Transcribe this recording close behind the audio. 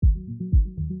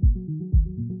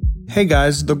Hey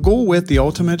guys, the goal with The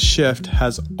Ultimate Shift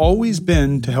has always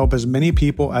been to help as many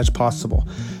people as possible.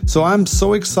 So I'm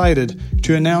so excited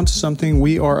to announce something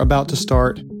we are about to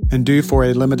start and do for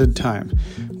a limited time.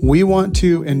 We want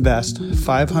to invest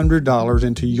 $500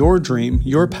 into your dream,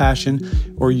 your passion,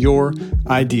 or your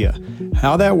idea.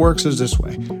 How that works is this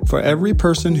way. For every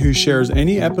person who shares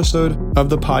any episode of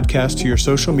the podcast to your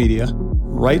social media,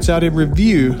 writes out a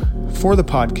review for the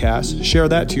podcast, share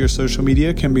that to your social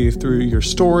media, can be through your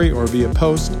story or via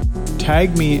post,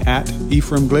 tag me at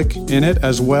Ephraim Glick in it,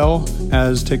 as well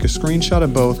as take a screenshot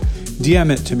of both,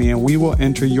 DM it to me, and we will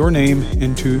enter your name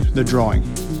into the drawing.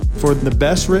 For the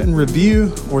best written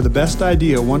review or the best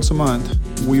idea once a month,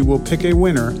 we will pick a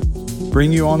winner,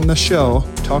 bring you on the show,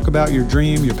 talk about your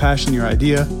dream, your passion, your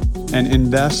idea, and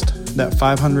invest that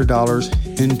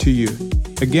 $500 into you.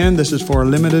 Again, this is for a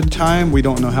limited time. We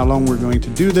don't know how long we're going to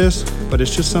do this, but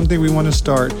it's just something we want to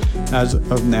start as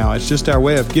of now. It's just our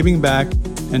way of giving back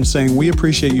and saying we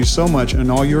appreciate you so much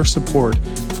and all your support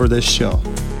for this show.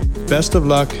 Best of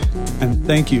luck, and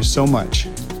thank you so much.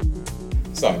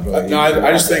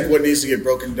 I just think what needs to get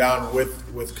broken down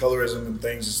with colorism and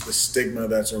things is the stigma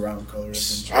that's around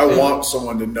colorism. I want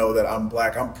someone to know that I'm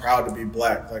black. I'm proud to be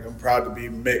black. Like, I'm proud to be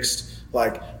mixed.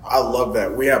 Like, I love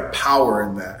that. We have power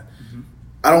in that.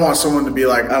 I don't want someone to be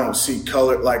like, I don't see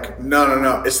color. Like,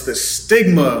 no. It's the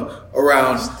stigma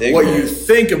around what you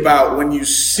think about when you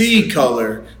see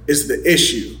color is the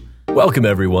issue. Welcome,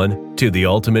 everyone, to The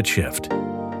Ultimate Shift.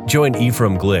 Join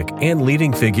Ephraim Glick and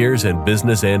leading figures in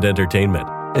business and entertainment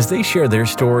as they share their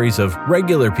stories of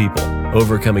regular people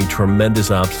overcoming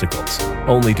tremendous obstacles,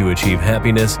 only to achieve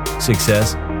happiness,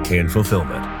 success, and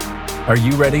fulfillment. Are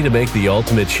you ready to make the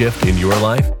ultimate shift in your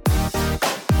life?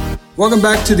 Welcome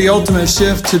back to The Ultimate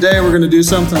Shift. Today we're going to do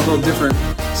something a little different.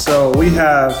 So we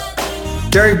have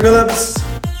Derrick Billups,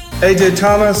 AJ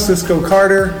Thomas, Cisco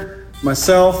Carter,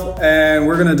 myself, and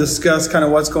we're going to discuss kind of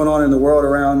what's going on in the world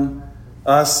around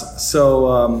us.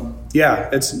 So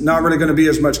it's not really going to be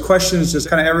as much questions, just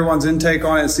kind of everyone's intake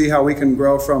on it and see how we can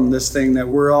grow from this thing that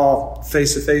we're all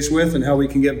face to face with and how we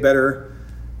can get better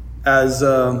as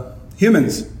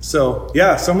humans. So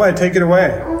somebody take it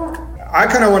away. I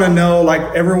kind of want to know, like,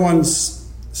 everyone's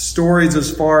stories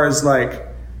as far as, like,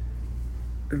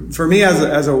 for me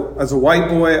as a white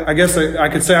boy, I guess I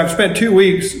could say I've spent 2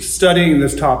 weeks studying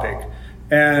this topic,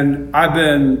 and I've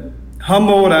been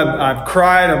humbled, I've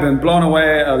cried, I've been blown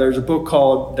away. There's a book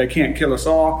called They Can't Kill Us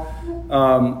All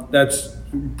that's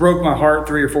broke my heart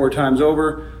 3 or 4 times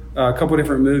over, a couple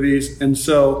different movies, and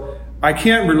so I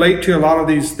can't relate to a lot of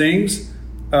these things,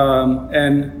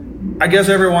 and I guess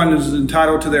everyone is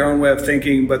entitled to their own way of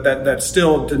thinking, but that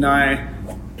still deny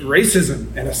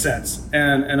racism in a sense.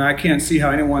 And I can't see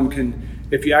how anyone can,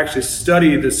 if you actually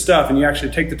study this stuff and you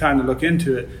actually take the time to look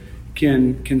into it,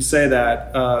 can say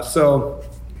that. So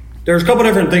there's a couple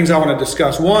different things I want to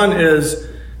discuss. One is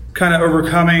kind of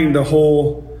overcoming the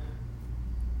whole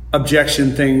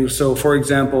objection thing. So for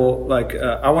example, like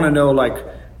I want to know, like,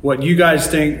 what you guys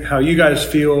think, how you guys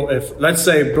feel if, let's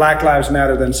say, Black Lives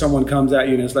Matter, then someone comes at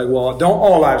you and it's like, well, don't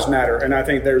all lives matter? And I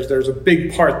think there's a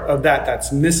big part of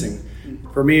that's missing.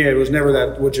 For me, it was never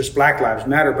that with just Black Lives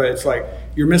Matter, but it's like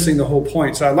you're missing the whole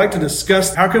point. So I'd like to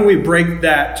discuss how can we break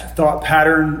that thought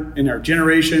pattern in our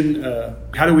generation?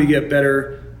 How do we get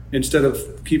better instead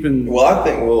of keeping... Well, I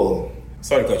think,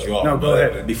 sorry to cut you off. No, go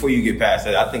ahead. Before you get past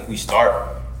that, I think we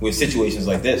start with situations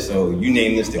like this. So you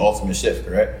named this the ultimate shift,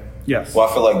 correct? Yes. Well,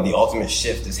 I feel like the ultimate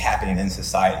shift is happening in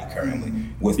society currently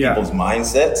with people's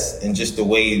mindsets and just the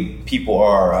way people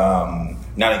are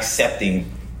not accepting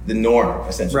the norm,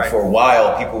 essentially. Right. For a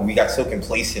while, we got so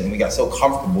complacent and we got so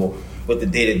comfortable with the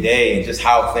day-to-day and just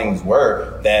how things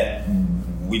were that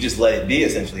we just let it be,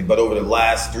 essentially. But over the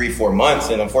last 3-4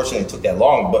 months, and unfortunately it took that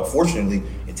long, but fortunately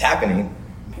it's happening,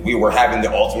 we were having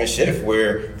the ultimate shift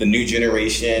where the new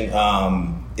generation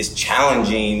is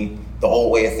challenging the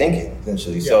old way of thinking,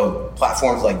 essentially. Yeah. So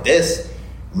platforms like this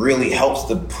really helps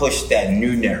to push that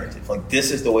new narrative. Like,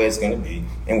 this is the way it's going to be,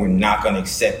 and we're not going to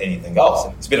accept anything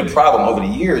else. It's been a problem over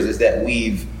the years is that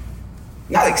we've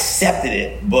not accepted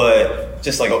it, but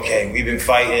just like, okay, we've been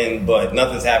fighting, but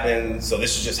nothing's happening, so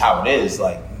this is just how it is.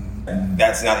 Like,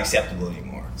 that's not acceptable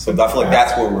anymore. So I feel like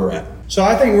that's where we're at. So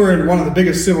I think we're in one of the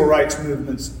biggest civil rights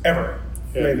movements ever,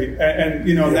 maybe. And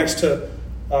next to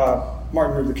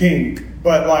Martin Luther King.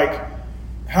 But, like,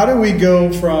 how do we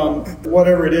go from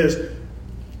whatever it is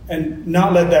and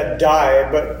not let that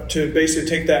die, but to basically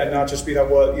take that and not just be like,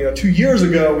 well, 2 years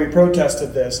ago we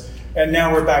protested this and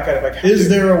now we're back at it. Like, is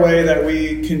there a way that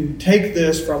we can take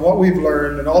this from what we've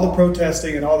learned and all the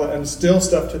protesting and all the and still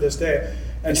stuff to this day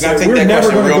and say we're never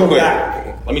going to go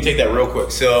back? Let me take that real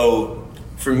quick. So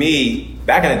for me,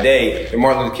 back in the day,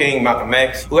 Martin Luther King, Malcolm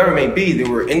X, whoever it may be, there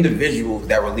were individuals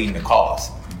that were leading the cause.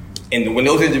 And when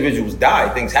those individuals die,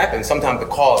 things happen. Sometimes the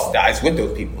cause dies with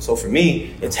those people. So for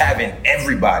me, it's having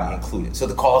everybody included. So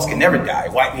the cause can never die.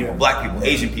 White people, black people,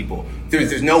 Asian people.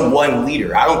 There's no one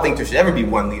leader. I don't think there should ever be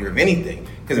one leader of anything.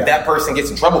 Because if that person gets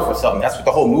in trouble for something, that's what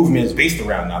the whole movement is based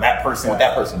around now. That person, what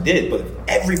that person did. But if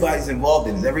everybody's involved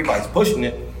in it, everybody's pushing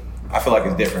it, I feel like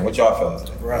it's different. What y'all feel is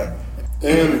different? Right.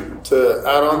 And to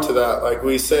add on to that, like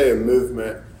we say a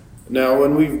movement. Now,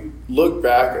 when we look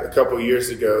back a couple of years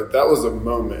ago, that was a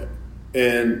moment.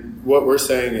 And what we're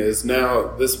saying is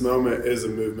now this moment is a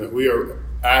movement. We are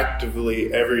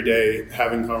actively every day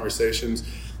having conversations,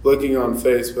 looking on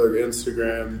Facebook,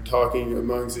 Instagram, talking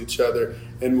amongst each other,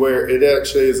 and where it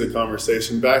actually is a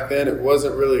conversation. Back then, it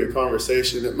wasn't really a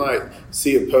conversation. It might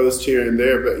see a post here and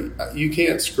there, but you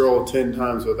can't scroll 10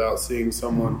 times without seeing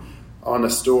someone on a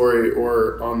story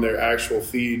or on their actual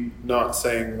feed not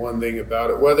saying one thing about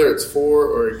it, whether it's for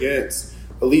or against.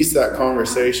 At least that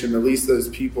conversation, at least those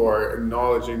people are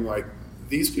acknowledging, like,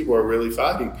 these people are really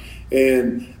fighting.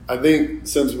 And I think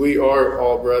since we are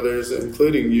all brothers,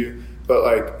 including you, but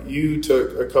like you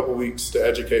took a couple weeks to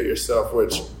educate yourself,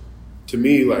 which to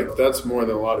me, like, that's more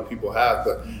than a lot of people have.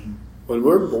 But when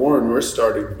we're born, we're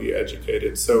starting to be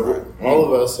educated. So all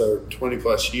of us are 20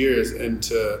 plus years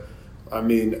into,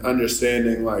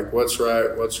 understanding like what's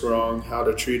right, what's wrong, how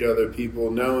to treat other people,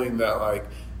 knowing that like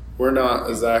we're not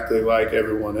exactly like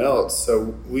everyone else.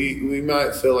 So we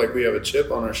might feel like we have a chip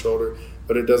on our shoulder,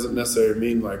 but it doesn't necessarily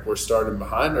mean like we're starting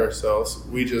behind ourselves.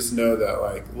 We just know that,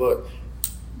 like, look,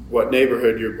 what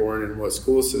neighborhood you're born in, what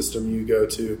school system you go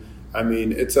to.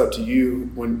 It's up to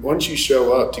you once you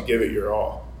show up to give it your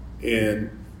all. And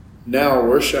now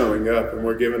we're showing up and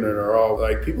we're giving it our all.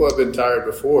 Like, people have been tired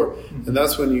before, and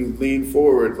that's when you lean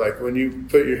forward. Like, when you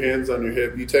put your hands on your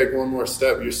hip, you take one more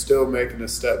step, you're still making a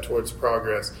step towards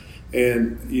progress.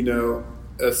 And,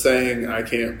 a saying, I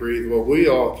can't breathe. Well, we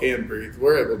all can breathe.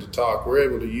 We're able to talk. We're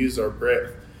able to use our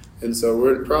breath. And so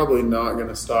we're probably not going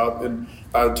to stop. And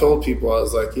I told people, I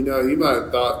was like, you might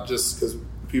have thought just because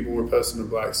people were posting a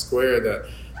black square that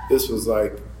this was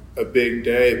like a big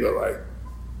day, but like,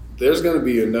 there's going to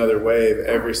be another wave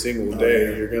every single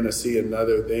day. You're going to see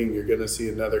another thing. You're going to see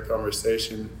another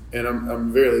conversation. And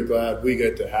I'm really glad we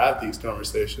get to have these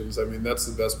conversations. That's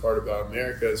the best part about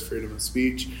America is freedom of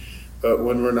speech. But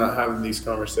when we're not having these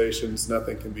conversations,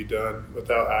 nothing can be done.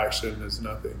 Without action, there's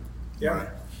nothing. Yeah. Right.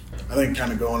 I think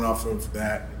kind of going off of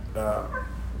that,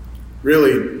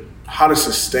 really how to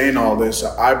sustain all this,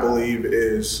 I believe,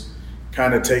 is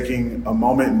kind of taking a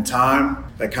moment in time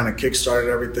that kind of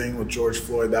kickstarted everything with George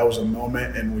Floyd. That was a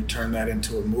moment, and we turned that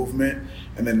into a movement.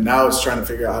 And then now it's trying to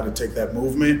figure out how to take that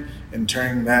movement and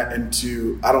turn that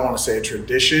into, I don't want to say a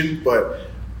tradition, but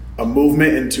a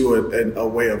movement into a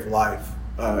way of life.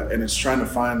 And it's trying to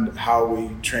find how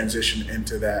we transition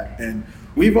into that. And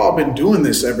we've all been doing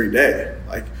this every day.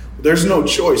 Like, there's no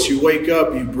choice. You wake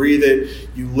up, you breathe it,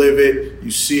 you live it,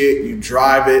 you see it, you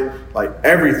drive it, like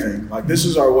everything. Like, this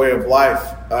is our way of life.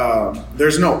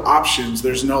 There's no options.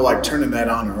 There's no like turning that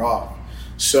on or off.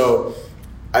 So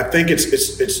I think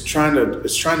it's trying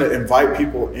to invite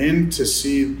people in to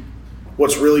see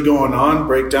what's really going on,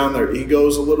 break down their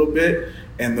egos a little bit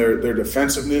and their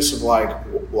defensiveness of like,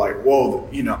 whoa,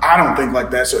 I don't think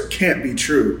like that, so it can't be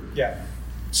true. Yeah.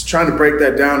 It's trying to break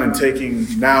that down and taking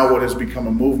now what has become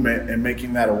a movement and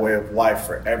making that a way of life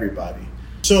for everybody.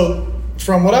 So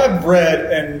from what I've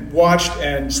read and watched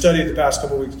and studied the past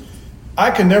couple of weeks,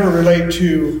 I can never relate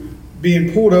to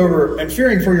being pulled over and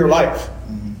fearing for your life.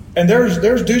 Mm-hmm. And there's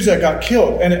dudes that got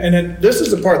killed. And this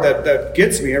is the part that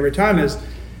gets me every time is,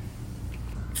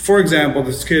 for example,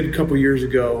 this kid a couple years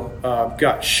ago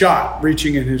got shot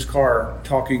reaching in his car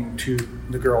talking to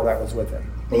the girl that was with him.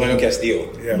 Orlando Castillo,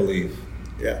 I believe.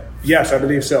 Yeah. Yes, I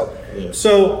believe so. Yeah.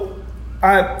 So,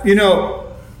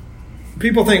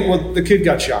 people think, well, the kid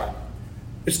got shot.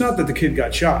 It's not that the kid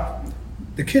got shot.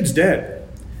 The kid's dead.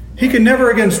 He can never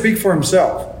again speak for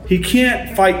himself. He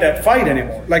can't fight that fight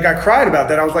anymore. Like, I cried about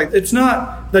that. I was like, it's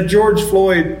not that George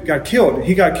Floyd got killed.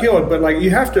 He got killed, but like, you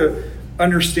have to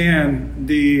understand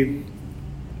the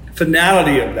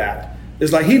finality of that.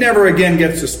 It's like, he never again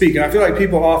gets to speak. And I feel like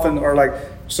people often are like,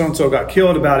 so-and-so got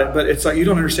killed about it, but it's like, you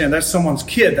don't understand. That's someone's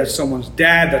kid. That's someone's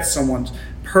dad. That's someone's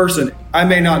person. I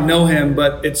may not know him,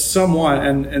 but it's someone.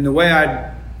 And the way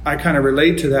I kind of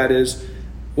relate to that is,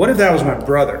 what if that was my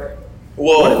brother?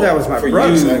 Well, what if that was my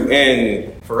brother? You,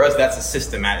 and for us, that's a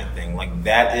systematic thing. Like,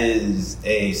 that is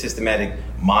a systematic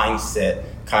mindset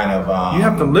kind of you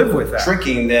have to live with that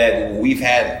tricking that we've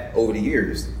had over the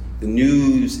years. The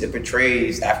news, it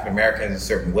portrays African Americans a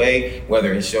certain way,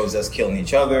 whether it shows us killing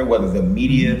each other, whether the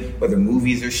media, whether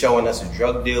movies are showing us as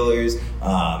drug dealers,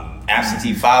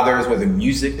 absentee fathers, whether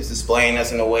music is displaying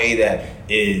us in a way that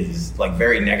is like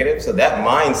very negative. So that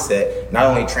mindset not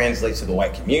only translates to the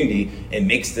white community, it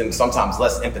makes them sometimes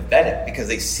less empathetic because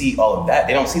they see all of that.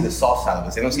 They don't see the soft side of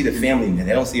us. They don't see the family man.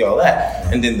 They don't see all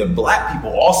that. And then the black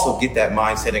people also get that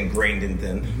mindset ingrained in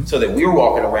them so that we're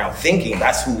walking around thinking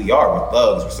that's who we are. We're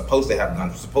thugs. We're supposed to have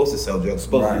guns. We're supposed to sell drugs. We're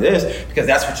supposed to do this because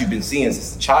that's what you've been seeing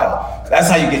since a child. That's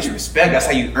how you get your respect. That's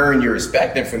how you earn your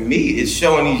respect. And for me, it's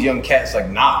showing these young cats like,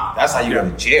 nah, that's how you go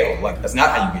to jail. Like, that's not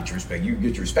how you get your respect. You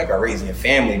get your respect by raising your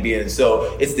family, being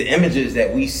so. It's the images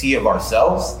that we see of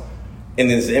ourselves, and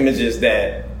then the images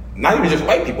that not even just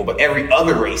white people, but every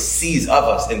other race sees of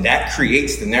us, and that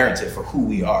creates the narrative for who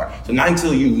we are. So not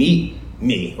until you meet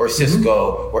me or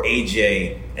Cisco or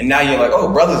AJ, and now you're like,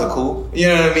 oh, brothers are cool. You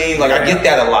know what I mean? Like, I get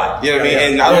that a lot. You know what I mean?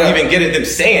 And I don't even get it them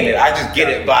saying it. I just get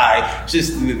it by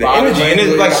just the energy. And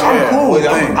it's like, I'm cool with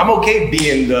it. I'm okay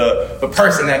being the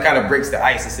person that kind of breaks the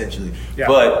ice, essentially. Yeah.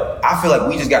 But I feel like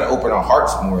we just got to open our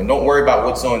hearts more and don't worry about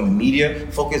what's on the media.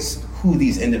 Focus who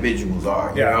these individuals are,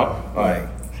 you know? Like,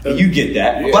 you get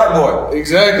that. Black boy.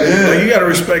 Exactly. Yeah. Like, you got to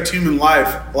respect human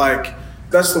life. Like,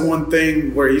 that's the one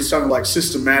thing where he's talking like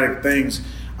systematic things.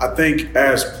 I think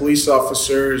as police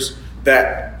officers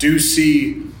that do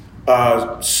see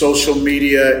social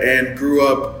media and grew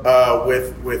up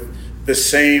with the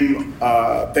same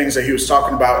things that he was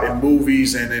talking about in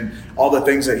movies and in all the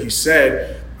things that he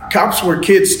said, cops were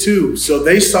kids too. So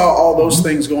they saw all those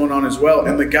things going on as well.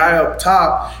 And the guy up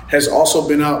top has also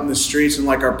been out in the streets and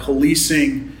like are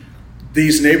policing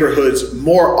these neighborhoods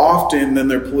more often than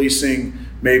they're policing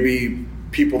maybe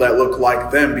people that look like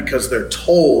them because they're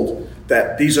told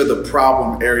that these are the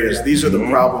problem areas. These are the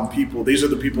problem people. These are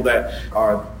the people that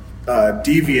are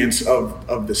deviants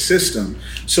of the system.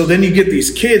 So then you get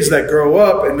these kids that grow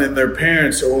up and then their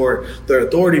parents or their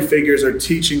authority figures are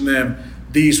teaching them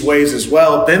these ways as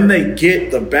well. Then they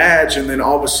get the badge and then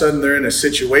all of a sudden they're in a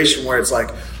situation where it's like,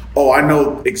 oh, I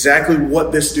know exactly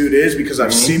what this dude is because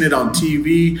I've seen it on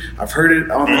TV. I've heard it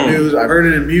on the news. I've heard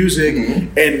it in music.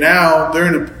 And now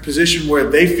they're in a position where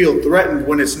they feel threatened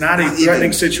when it's not a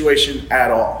threatening situation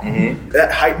at all.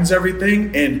 That heightens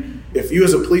everything. And if you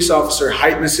as a police officer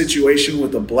heighten a situation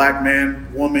with a black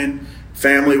man, woman,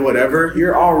 family, whatever,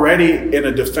 you're already in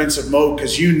a defensive mode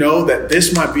because you know that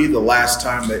this might be the last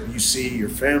time that you see your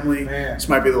family. This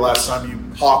might be the last time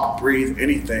you talk, breathe,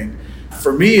 anything.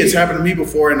 For me, it's happened to me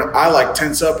before, and I like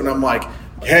tense up, and I'm like,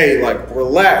 "Hey, like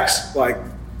relax. Like,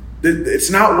 it's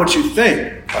not what you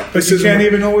think." Like, but you can't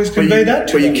even always convey that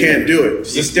to them. But you can't do it.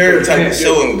 The stereotype is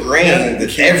so ingrained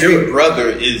that every brother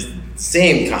is the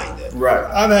same kind of. Right.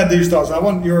 I've had these thoughts. I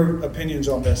want your opinions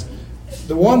on this.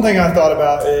 The one thing I thought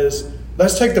about is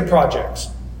let's take the projects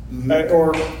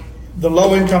or the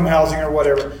low-income housing or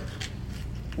whatever.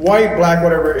 White, black,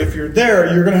 whatever, if you're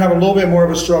there, you're going to have a little bit more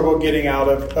of a struggle getting out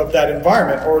of that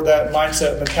environment or that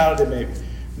mindset mentality maybe.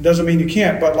 It doesn't mean you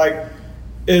can't, but like,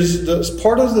 is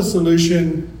part of the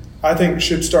solution, I think,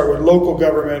 should start with local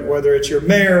government, whether it's your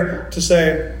mayor, to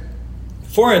say,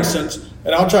 for instance,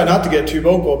 and I'll try not to get too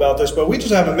vocal about this, but we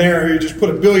just have a mayor who just put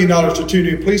 $1 billion to 2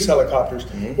 new police helicopters.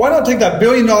 Why not take that $1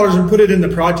 billion and put it in the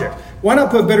project? Why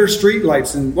not put better street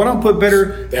lights in? Why not put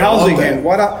better housing in?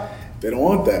 Why not? They don't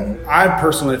want that. I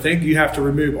personally think you have to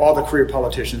remove all the career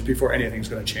politicians before anything's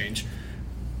going to change.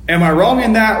 Am I wrong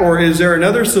in that, or is there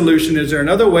another solution? Is there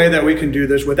another way that we can do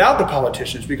this without the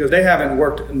politicians? Because they haven't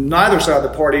worked, neither side of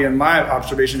the party, in my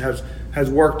observation, has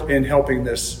worked in helping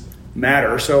this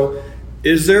matter. So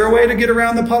is there a way to get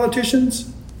around the politicians?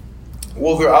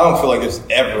 Well, I don't feel like there's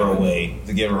ever a way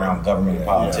to get around government and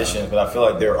politicians, but I feel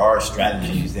like there are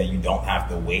strategies that you don't have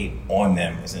to wait on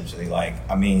them, essentially. Like,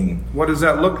 I mean... What does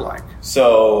that look like?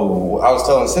 So, I was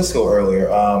telling Cisco earlier,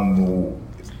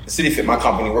 City Fit, my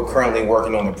company, we're currently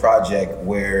working on a project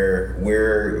where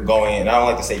we're going, and I don't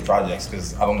like to say projects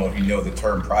because I don't know if you know the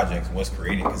term project was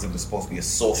created because it was supposed to be a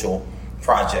social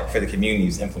project for the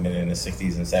communities implemented in the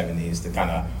 60s and 70s to kind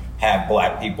of have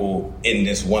black people in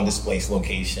this one displaced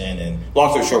location, and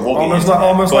long story short, we'll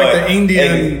almost like the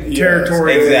Indian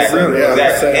territory. Exactly.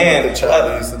 And the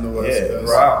Chinese in the West.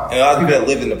 Wow. And a lot of people that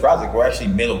lived in the project were actually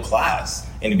middle class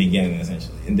in the beginning,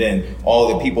 essentially. And then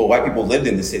all the people, white people, lived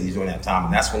in the cities during that time,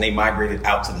 and that's when they migrated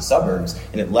out to the suburbs,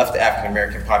 and it left the African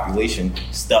American population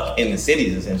stuck in the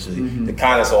cities, essentially. The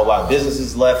kind of, so a lot of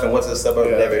businesses left and went to the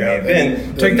suburbs, whatever it may have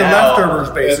been. Take the leftovers,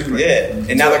 basically.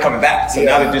 And now they're coming back. So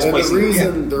now they're just the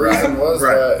reason was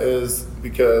that is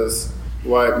because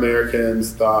white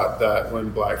Americans thought that when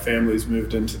black families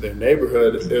moved into their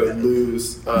neighborhood, it would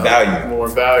lose more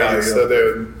value, so they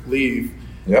would leave.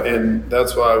 Yep. And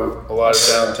that's why a lot of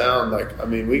downtown,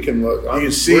 we can look.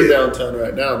 We're downtown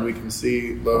right now, and we can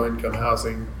see low-income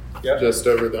housing just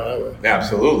over the highway.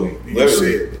 Absolutely, You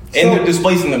see it. And they're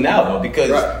displacing them now, though,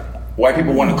 because white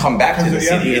people want to come back to the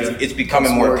city. It's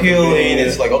becoming more appealing.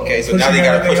 It's like, okay, so now they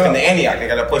got to push them to Antioch. They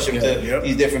got to push them to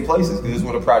these different places because this is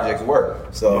where the projects work.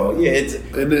 So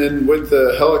and then with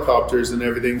the helicopters and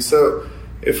everything. So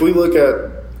if we look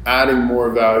at adding more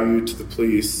value to the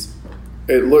police,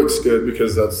 it looks good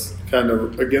because that's kind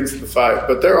of against the fight.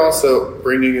 But they're also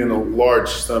bringing in a large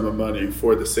sum of money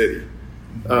for the city.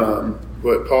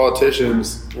 But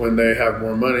politicians, when they have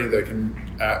more money, they can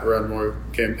run more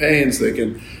campaigns. They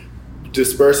can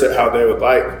disperse it how they would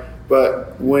like.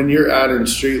 But when you're adding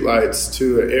streetlights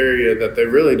to an area that they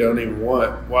really don't even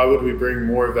want, why would we bring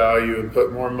more value and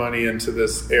put more money into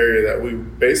this area that we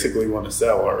basically want to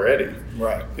sell already?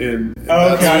 Right. And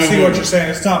Okay, I see what you're saying.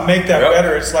 It's not make that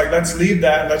better. It's like, let's leave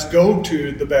that and let's go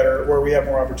to the better where we have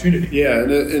more opportunity. Yeah,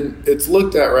 and it's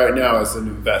looked at right now as an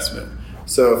investment.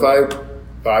 So if I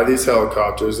buy these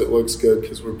helicopters, it looks good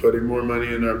because we're putting more money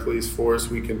in our police force.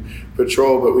 We can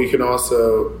patrol, but we can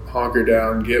also hunker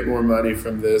down, get more money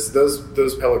from this.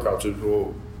 Those helicopters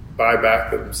will buy back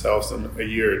themselves in a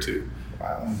year or two.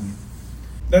 Wow. Mm-hmm.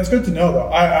 That's good to know, though.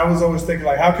 I was always thinking,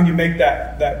 like, how can you make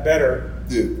that better?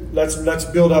 Yeah. Let's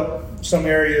build up some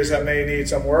areas that may need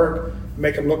some work,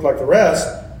 make them look like the rest.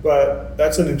 But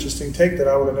that's an interesting take that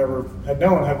I would have never had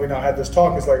known had we not had this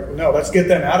talk. It's like, no, let's get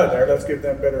them out of there. Let's give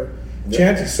them better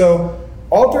chances. So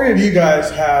all three of you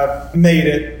guys have made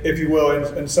it, if you will,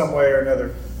 in some way or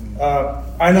another.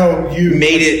 I know you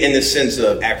made it in the sense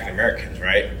of African Americans,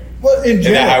 right? Well, in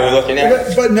general, is that how we're looking at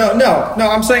it? But no.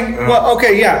 I'm saying, well,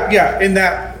 okay, yeah. In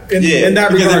that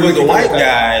because regard, if it was a white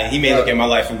guy, he may look at my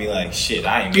life and be like, "Shit,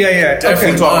 I ain't."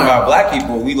 Definitely talking about black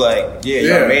people. We like,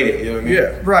 y'all made it. You know what I mean?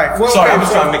 Yeah, right. Well, sorry, I'm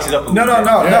just trying to mix it up a little bit.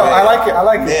 No. I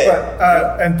like it.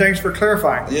 But and thanks for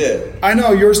clarifying. Yeah, I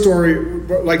know your story.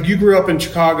 Like, you grew up in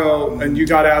Chicago and you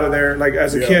got out of there. Like,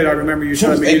 as a kid, I remember you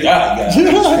telling me. I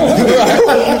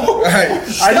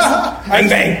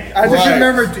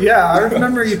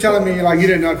remember you telling me, like, you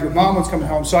didn't know if your mom was coming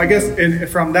home. So I guess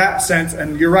from that sense,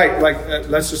 and you're right. Like,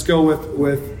 let's just go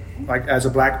with like, as a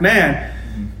black man,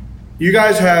 you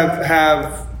guys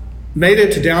have made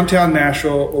it to downtown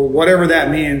Nashville, or whatever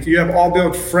that means. You have all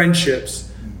built friendships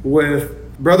with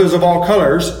brothers of all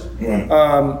colors.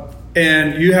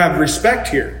 And you have respect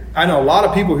here. I know a lot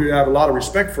of people who have a lot of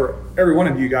respect for every one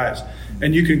of you guys.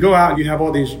 And you can go out and you have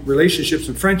all these relationships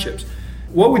and friendships.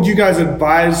 What would you guys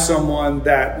advise someone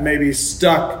that may be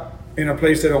stuck in a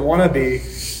place they don't want to be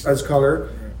as color?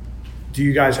 Do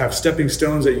you guys have stepping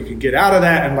stones that you can get out of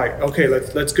that and, like, okay,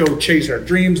 let's go chase our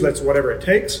dreams, let's whatever it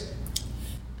takes?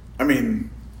 I mean,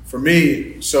 for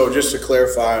me, so just to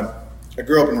clarify, I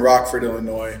grew up in Rockford,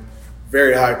 Illinois,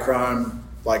 very high crime,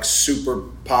 like super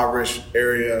impoverished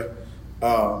area,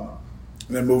 and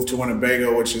then moved to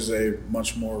Winnebago, which is a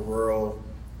much more rural,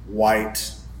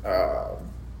 white,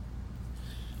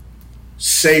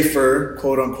 safer,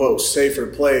 quote unquote, safer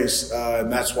place.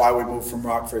 And that's why we moved from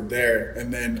Rockford there.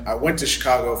 And then I went to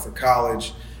Chicago for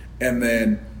college. And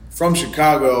then from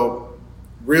Chicago,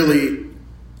 really,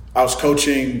 I was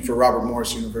coaching for Robert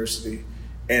Morris University.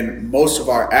 And most of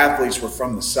our athletes were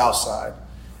from the South Side.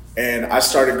 And I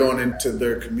started going into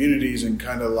their communities and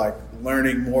kind of like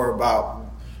learning more about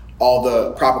all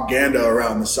the propaganda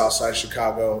around the South Side of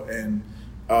Chicago. And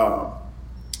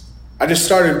I just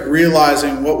started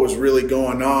realizing what was really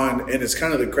going on. And it's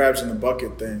kind of the crabs in the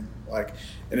bucket thing. Like,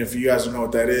 and if you guys don't know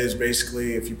what that is,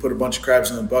 basically, if you put a bunch of crabs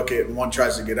in the bucket and one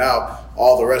tries to get out,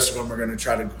 all the rest of them are going to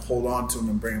try to hold on to them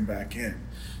and bring them back in.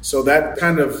 So that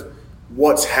kind of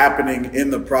what's happening in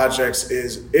the projects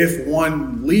is if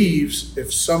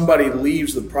somebody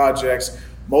leaves the projects,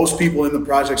 most people in the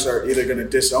projects are either going to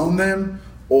disown them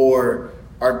or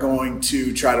are going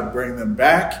to try to bring them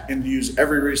back and use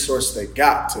every resource they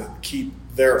got to keep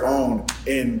their own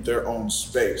in their own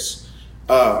space.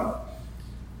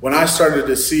 When I started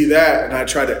to see that and I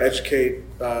tried to educate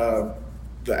the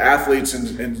athletes,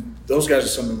 and those guys are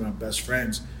some of my best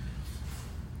friends,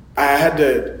 I had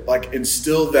to like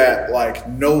instill that like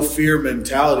no fear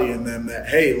mentality in them that,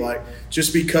 hey, like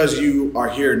just because you are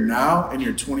here now and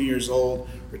you're 20 years old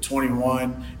or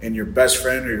 21 and your best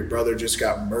friend or your brother just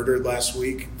got murdered last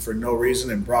week for no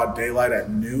reason in broad daylight at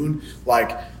noon,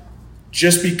 like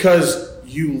just because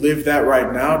you live that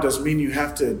right now doesn't mean you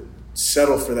have to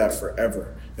settle for that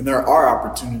forever. And there are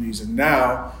opportunities. And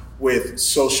now with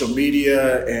social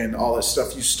media and all that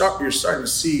stuff, you're starting to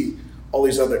see all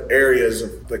these other areas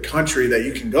of the country that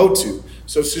you can go to.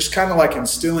 So it's just kind of like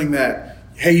instilling that,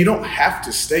 hey, you don't have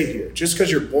to stay here. Just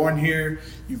because you're born here,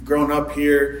 you've grown up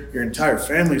here, your entire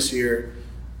family's here,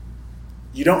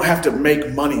 you don't have to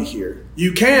make money here.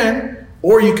 You can,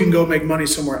 or you can go make money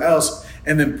somewhere else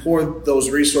and then pour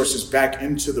those resources back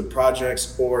into the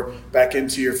projects or back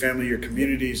into your family, your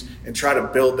communities, and try to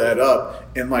build that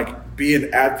up and like be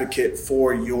an advocate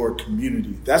for your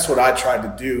community. That's what I tried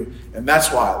to do, and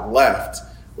that's why I left,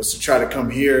 was to try to come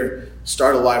here,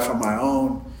 start a life on my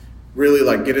own, really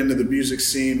like get into the music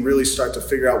scene, really start to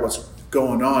figure out what's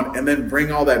going on, and then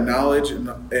bring all that knowledge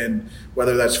and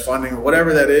whether that's funding or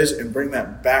whatever that is, and bring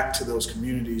that back to those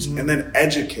communities and then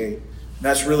educate. And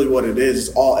that's really what it is.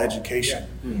 It's all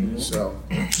education. So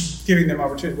giving them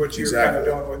opportunity, what you're kind of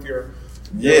doing with your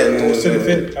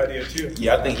fit idea too.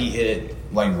 Yeah, I think he hit it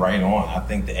like right on. I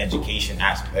think the education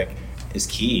aspect is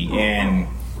key, and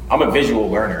I'm a visual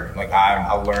learner. Like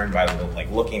I learn by like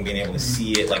looking, being able to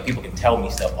see it. Like people can tell me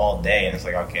stuff all day, and it's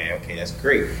like okay, that's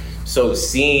great. So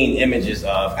seeing images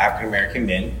of African American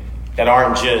men that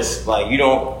aren't just like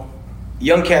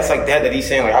young cats like that he's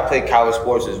saying, like I played college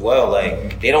sports as well.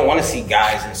 Like they don't want to see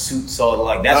guys in suits, so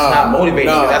like that's not motivating.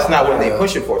 That's not what they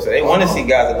pushing for. So they want to see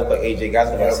guys that look like AJ, guys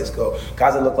that look like Cisco,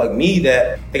 guys that look like me,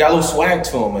 that they got a little swag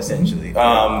to them essentially.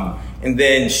 And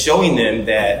then showing them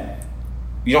that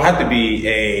you don't have to be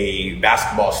a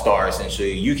basketball star,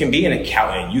 essentially. You can be an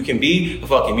accountant. You can be a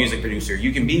fucking music producer.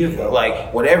 You can be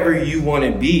like whatever you want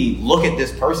to be. Look at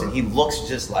this person. He looks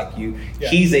just like you. Yeah.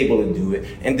 He's able to do it.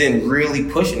 And then really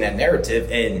pushing that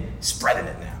narrative and spreading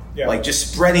it now. Yeah. Like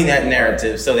just spreading that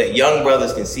narrative so that young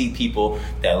brothers can see people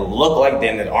that look like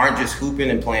them that aren't just hooping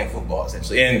and playing football,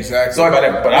 essentially. And sorry about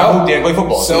that, but I hooped and played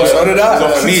football. So did I. So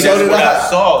for me, that's what I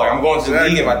saw. Like I'm going to the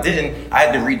league. If I didn't, I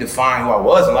had to redefine who I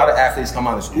was. And a lot of athletes come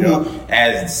out of school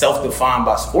as self-defined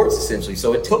by sports, essentially.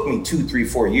 So it took me 2, 3,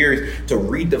 4 years to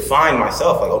redefine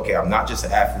myself. Like, okay, I'm not just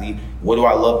an athlete. What do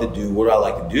I love to do? What do I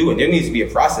like to do? And there needs to be a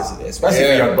process of it, especially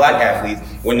for young black athletes.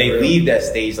 When they leave that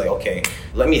stage, like, okay,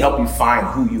 let me help you find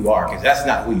who you are, because that's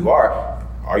not who you are.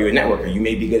 Are you a networker? You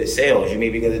may be good at sales. You may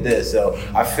be good at this. So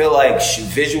I feel like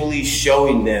visually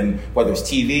showing them, whether it's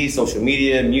TV, social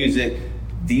media, music,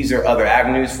 these are other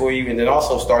avenues for you. And then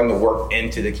also starting to work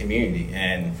into the community.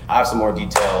 And I have some more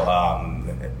detailed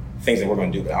things that we're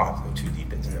going to do, but I don't have to go too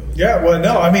deep into it. Yeah, well,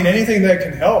 no, I mean, anything that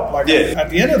can help. Like at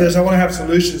the end of this, I want to have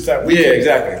solutions that we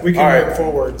can move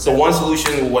forward. So one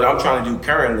solution, what I'm trying to do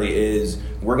currently is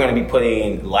we're going to be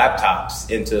putting laptops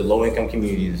into low-income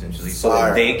communities, essentially, so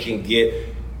that they can get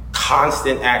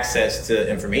constant access to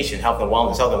information, health and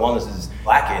wellness. Health and wellness is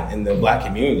lacking in the black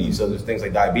community. So there's things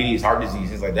like diabetes, heart disease,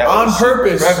 things like that. On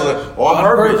purpose. On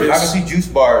purpose. I can see juice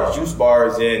bars,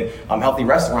 and healthy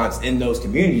restaurants in those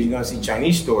communities. You're going to see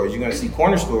Chinese stores. You're going to see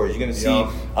corner stores. You're going to see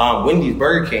Wendy's,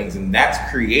 Burger Kings, and that's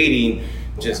creating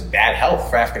just bad health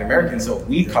for African Americans. So if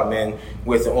we come in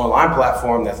with an online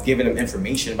platform that's giving them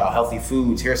information about healthy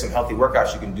foods, here's some healthy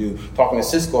workouts you can do, talking to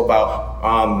Cisco about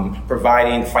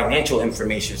providing financial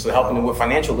information, so helping them with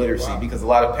financial literacy, because a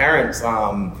lot of parents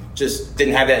just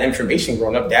didn't have that information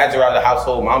growing up. Dads are out of the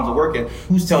household, moms are working.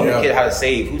 Who's telling the kid how to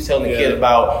save? Who's telling the kid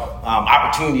about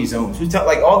opportunity zones? Who's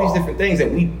like all these different things that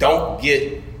we don't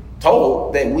get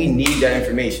told, that we need that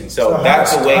information. So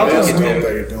that's the way we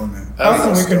get them. How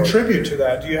can we contribute to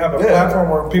that? Do you have a platform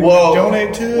where people can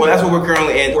donate to? Well, that's what we're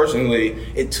currently in. Fortunately,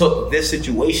 it took this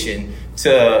situation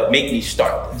to make me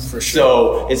start this. For sure.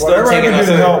 So it's still taking us.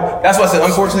 That's why I said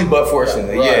unfortunately, but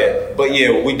fortunately, But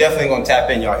we definitely gonna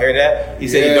tap in. Y'all hear that? He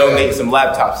said he donated some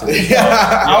laptops.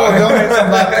 I will donate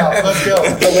some laptops. Let's go.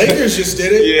 The Lakers just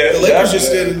did it. Yeah, the Lakers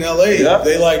just did it in LA. Yeah.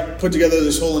 They like put together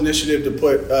this whole initiative to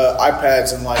put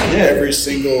iPads in like every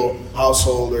single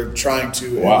household, or trying to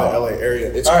in the LA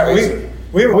area. It's crazy.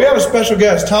 We have a special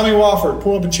guest, Tommy Wofford.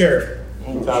 Pull up a chair.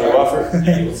 Tommy Wofford.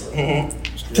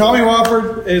 Tommy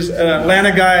Wofford is an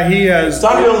Atlanta guy. He has.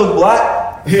 Tommy don't look black.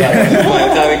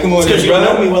 Tommy, come on, brother.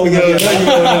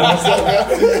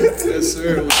 Yes,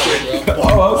 sir. What's up, bro?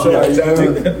 Oh, sorry.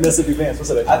 Mississippi fans.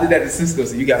 What's up? I did that to Cisco,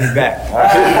 so you got me back.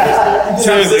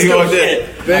 Seriously, you all did.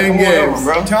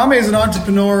 Tommy is an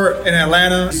entrepreneur in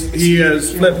Atlanta. He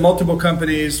has flipped multiple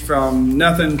companies from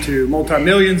nothing to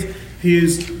multi-millions.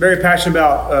 He's very passionate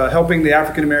about helping the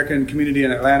African American community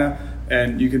in Atlanta.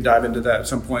 And you can dive into that at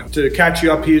some point. To catch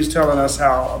you up, he's telling us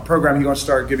how a program he's going to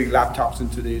start giving laptops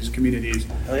into these communities.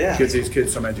 Gives these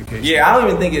kids some education. Yeah, I don't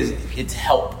even think it's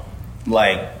help.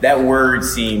 Like, that word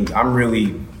seems, I'm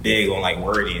really big on like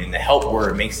wording, and the help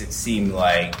word makes it seem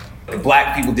like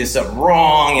black people did something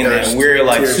wrong, and then we're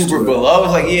like super below.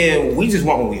 It's like, we just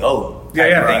want what we owe.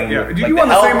 type of thing. Yeah. Like, You want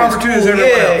the same opportunities as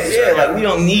everyone else. Yeah, like we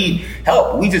don't need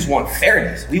help. We just want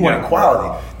fairness. We want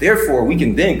equality. Therefore, we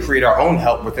can then create our own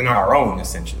help within our own,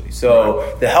 essentially.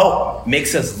 So the help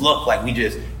makes us look like we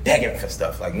just begging for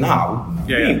stuff. Like, nah,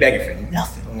 we ain't begging for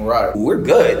nothing. Right. We're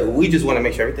good. We just want to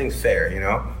make sure everything's fair, you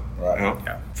know? Right. You know?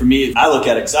 Yeah. For me, I look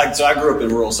at it, so I grew up in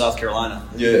rural South Carolina.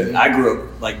 Yeah. I grew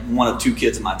up like one of two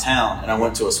kids in my town, and I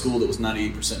went to a school that was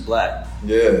 98% black.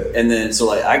 Yeah. And then, so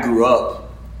like, I grew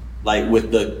up like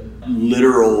with the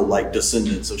literal like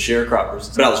descendants of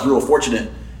sharecroppers. But I was real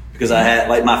fortunate because I had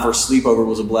like my first sleepover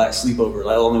was a black sleepover,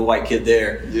 like only white kid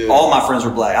there. Yeah. All my friends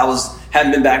were black.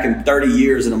 Hadn't been back in 30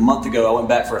 years, and a month ago I went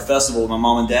back for a festival with my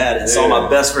mom and dad and saw my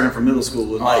best friend from middle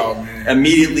school and like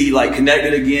immediately like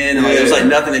connected again, and like it was like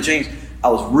nothing had changed. I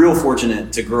was real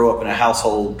fortunate to grow up in a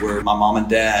household where my mom and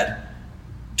dad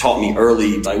taught me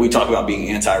early, like we talk about being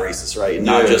anti-racist, right? And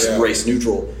not just race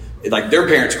neutral. Like their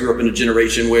parents grew up in a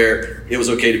generation where it was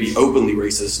okay to be openly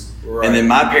racist. Right. And then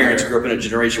my parents grew up in a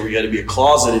generation where you had to be a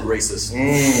closeted racist.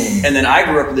 And then I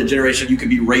grew up in the generation you could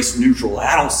be race neutral.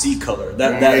 I don't see color.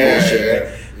 That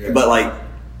bullshit. Right? But like,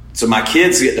 so my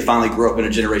kids get to finally grow up in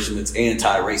a generation that's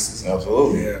anti-racist.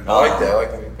 Absolutely. Yeah. I like that. I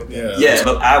like that. Yeah,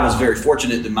 but I was very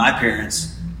fortunate that my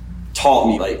parents taught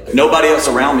me like nobody else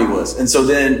around me was. And so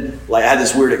then like I had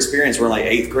this weird experience where in like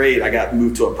 8th grade I got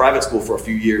moved to a private school for a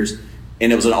few years,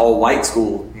 and it was an all white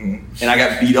school, and I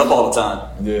got beat up all the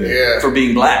time for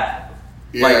being black.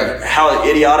 Yeah. Like how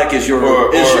idiotic is your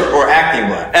or acting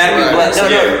black. Acting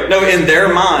black. No, in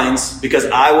their minds, because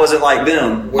I wasn't like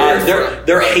them,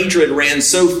 their hatred ran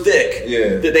so thick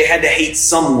that they had to hate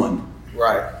someone.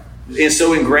 Right. And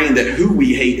so ingrained that who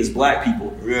we hate is black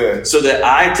people. Yeah. So that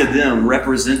I to them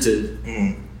represented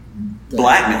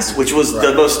blackness, which was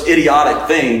the most idiotic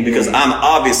thing because I'm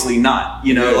obviously not,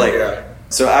 you know,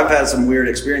 so I've had some weird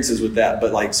experiences with that,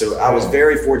 but like, so I was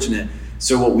very fortunate.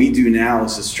 So what we do now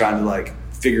is just trying to like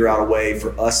figure out a way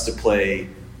for us to play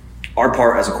our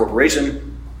part as a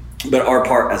corporation, but our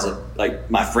part as a,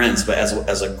 like my friends, but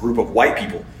as a group of white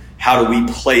people. How do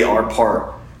we play our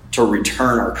part to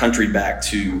return our country back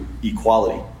to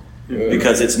equality?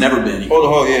 Because it's never been equal.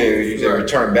 Hold on, you said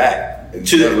return back to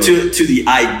the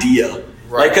idea,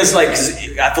 right? Because like,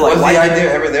 I feel like was the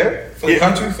idea ever there for the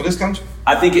country, for this country?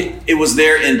 I think it was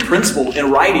there in principle, in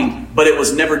writing, but it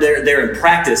was never there in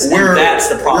practice. And that's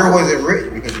the problem. Where was it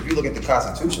written? Because if you look at the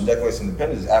Constitution, Declaration of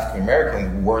Independence, African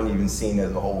Americans weren't even seen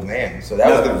as a whole man. So that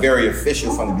was the very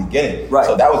official from the beginning. Right.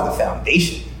 So that was the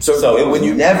foundation. So it was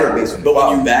never based on. But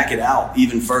when you back it out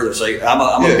even further, so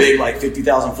I'm a big like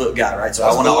 50,000 foot guy, right? So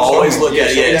I want to always look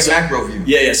at macro view.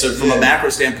 Yeah. So from a macro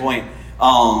standpoint,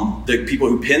 the people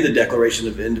who penned the Declaration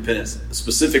of Independence,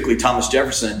 specifically Thomas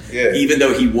Jefferson, even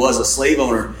though he was a slave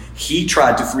owner, he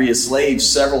tried to free his slaves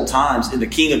several times, and the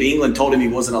King of England told him he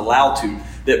wasn't allowed to,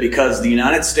 that because the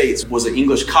United States was an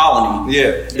English colony,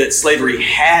 that slavery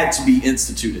had to be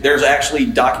instituted. There's actually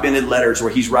documented letters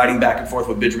where he's writing back and forth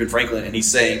with Benjamin Franklin, and he's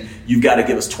saying, you've got to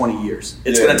give us 20 years.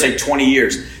 It's going to take 20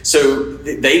 years. So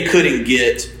they couldn't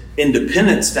get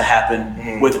independence to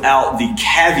happen without the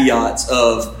caveats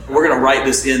of we're going to write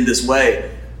this in this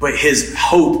way. But his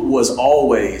hope was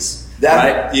always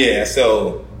that, right? Yeah.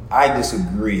 So I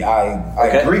disagree. I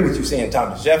agree with you saying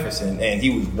Thomas Jefferson, and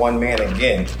he was one man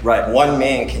again. Right. One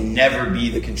man can never be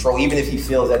the control, even if he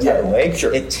feels that type of way.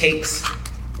 Sure. It takes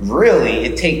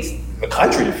the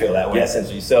country to feel that way,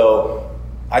 essentially. So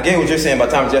I get what you're saying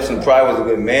about Thomas Jefferson. Probably was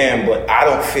a good man, but I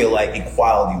don't feel like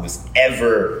equality was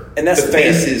ever and that's the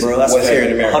basis bro. That's what's here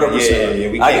in America. 100%. Yeah,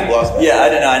 we can't gloss that. Yeah, I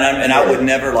didn't know, and I would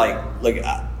never like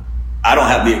I don't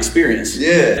have the experience.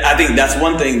 Yeah, I think that's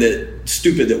one thing that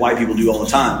stupid that white people do all the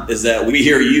time is that we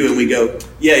hear you and we go,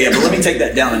 but let me take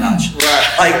that down a notch.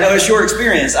 Right. Like, no, it's your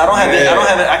experience. I don't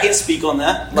have it. I can't speak on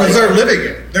that. Because they're living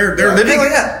it. They're living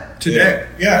it today.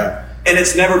 Yeah. And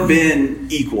it's never been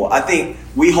equal. I think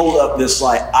we hold up this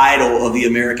like idol of the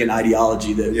American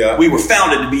ideology that we were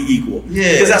founded to be equal.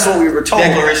 Yeah. Because that's what we were told.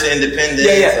 Declaration of Independence.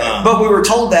 Yeah. But we were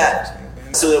told that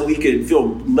so that we could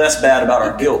feel less bad about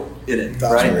our guilt in it.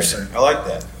 That's right? what you're saying. I like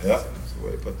that. Yeah. That's the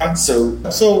way to put that.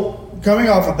 So coming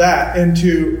off of that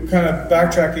into kind of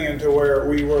backtracking into where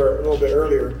we were a little bit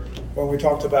earlier when we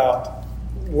talked about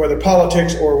whether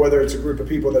politics or whether it's a group of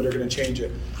people that are going to change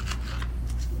it.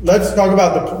 Let's talk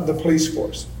about the police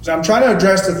force. So I'm trying to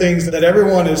address the things that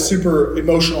everyone is super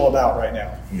emotional about right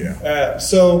now. Yeah.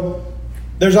 So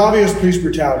there's obvious police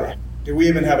brutality. Do we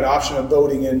even have an option of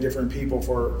voting in different people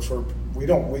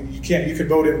you could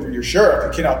vote in for your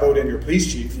sheriff, you cannot vote in your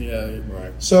police chief. Yeah,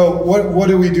 right. So what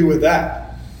do we do with that?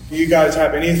 Do you guys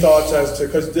have any thoughts as to,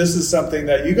 because this is something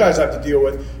that you guys have to deal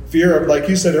with, fear of, like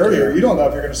you said earlier, you don't know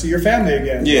if you're going to see your family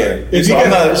again. Yeah. If you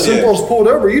get Simple's pulled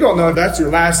over, you don't know if that's your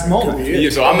last moment. Yeah,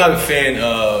 so I'm not a fan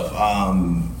of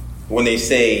when they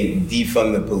say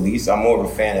defund the police. I'm more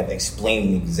of a fan of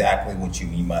explaining exactly what you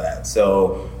mean by that.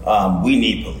 So we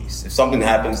need police. If something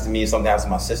happens to me, if something happens to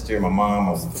my sister, my mom,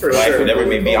 my wife, whatever it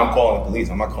may be, I'm calling the police.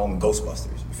 I'm not calling the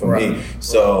Ghostbusters for me.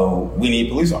 So we need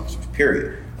police officers,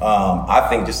 period. I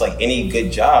think just like any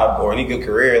good job or any good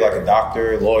career, like a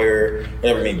doctor, lawyer,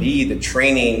 whatever it may be, the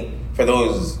training for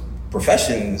those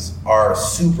professions are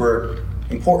super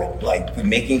important. Like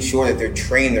making sure that they're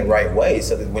trained the right way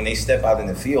so that when they step out in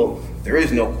the field, there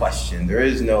is no question. There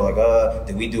is no like,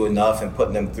 did we do enough and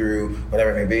putting them through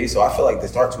whatever it may be. So I feel like it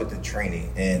starts with the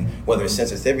training, and whether it's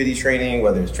sensitivity training,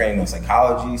 whether it's training on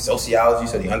psychology, sociology,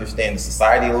 so they understand the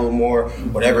society a little more,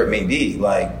 whatever it may be.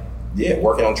 Like, yeah,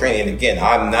 working on training. And again,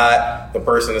 I'm not the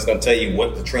person that's going to tell you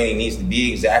what the training needs to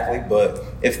be exactly, but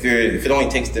if it only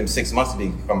takes them 6 months to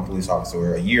become a police officer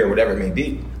or a year or whatever it may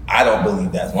be, I don't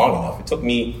believe that's long enough. It took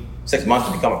me 6 months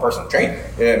to become a personal trainer.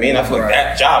 You know what I mean? I feel like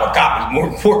that job of cop is more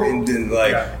important than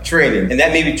training. And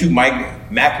that may be too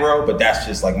macro, but that's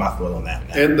just like my thought on that.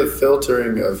 And the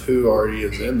filtering of who already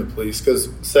is in the police. Because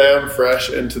say I'm fresh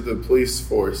into the police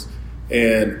force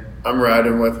and I'm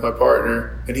riding with my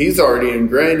partner, and he's already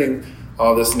ingraining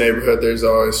all this neighborhood, there's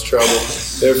always trouble.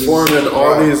 They're forming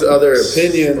all these other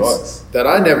opinions that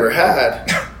I never had.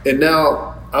 And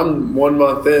now I'm 1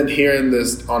 month in hearing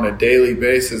this on a daily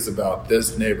basis about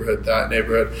this neighborhood, that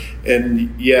neighborhood.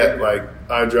 And yet, like,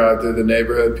 I drive through the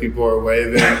neighborhood, people are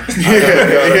waving.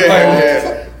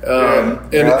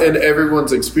 And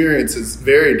everyone's experience is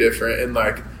very different. And,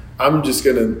 like, I'm just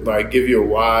going to, like, give you a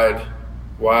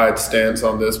wide stance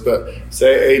on this, but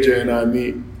say AJ and I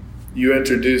meet, you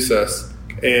introduce us,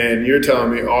 and you're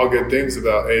telling me all good things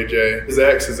about AJ. His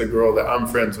ex is a girl that I'm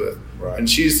friends with, and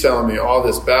she's telling me all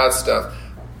this bad stuff.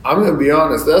 I'm going to be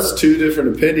honest, that's two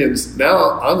different opinions.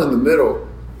 Now I'm in the middle.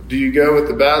 Do you go with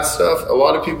the bad stuff? A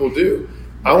lot of people do.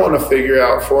 I want to figure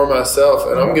out for myself,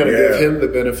 and I'm going to give him the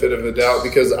benefit of the doubt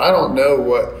because I don't know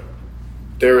what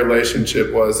their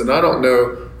relationship was, and I don't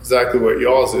know exactly what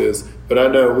y'all's is, but I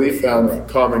know we found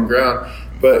common ground.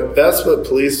 But that's what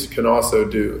police can also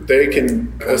do. They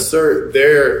can assert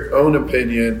their own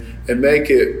opinion and make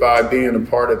it by being a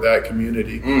part of that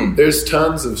community. There's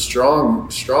tons of strong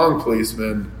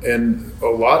policemen in a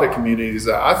lot of communities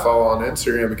that I follow on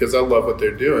Instagram because I love what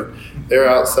they're doing. They're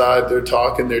outside, they're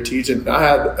talking, they're teaching. I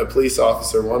had a police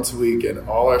officer once a week in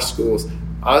all our schools.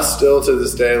 I still to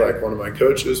this day, like one of my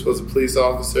coaches was a police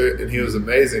officer, and he was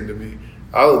amazing to me.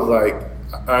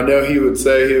 I know he would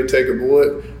say he would take a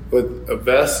bullet with a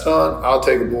vest on. I'll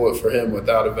take a bullet for him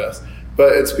without a vest.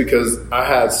 But it's because I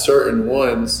had certain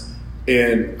ones,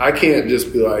 and I can't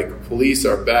just be like, police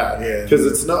are bad, because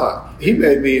it's not. He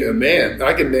made me a man.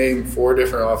 I can name 4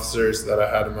 different officers that I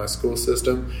had in my school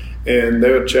system, and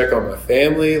they would check on my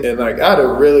family. And like, I had a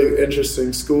really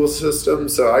interesting school system.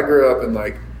 So I grew up in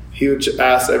like, he would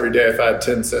ask every day if I had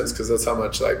 10 cents, because that's how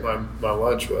much like my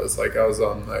lunch was. Like I was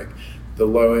on like the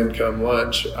low income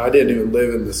lunch. I didn't even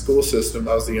live in the school system.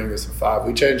 I was the youngest of 5.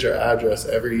 We changed our address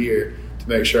every year to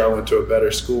make sure I went to a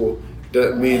better school.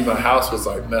 Doesn't mean my house was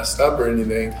like messed up or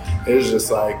anything. It was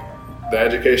just like the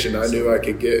education I knew I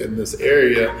could get in this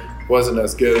area wasn't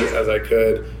as good as I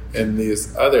could in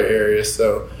these other areas.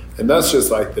 So, and that's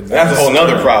just like that's a whole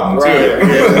nother problem too.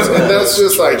 And that's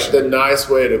just like the nice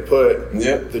way to put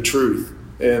the truth.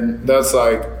 And that's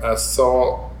like as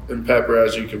salt and pepper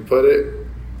as you can put it.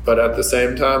 But at the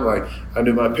same time, like I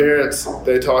knew my parents,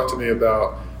 they talked to me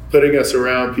about putting us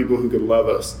around people who could love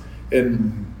us.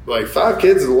 And like 5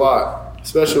 kids is a lot,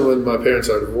 especially when my parents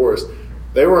are divorced.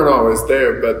 They weren't always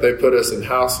there, but they put us in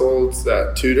households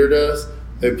that tutored us.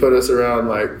 They put us around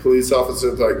like police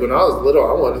officers. Like when I was little,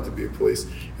 I wanted to be police.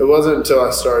 It wasn't until I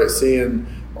started seeing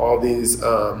all these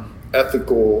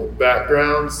ethical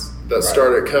backgrounds that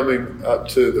started coming up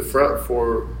to the front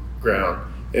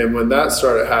foreground. And when that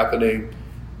started happening,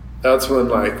 that's when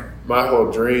like my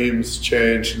whole dreams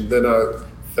changed. And then I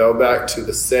fell back to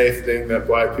the safe thing that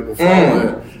black people fall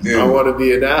in. I want to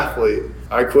be an athlete.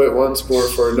 I quit one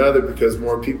sport for another because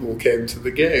more people came to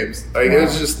the games. Like it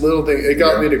was just little things. It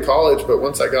got me to college, but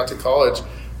once I got to college,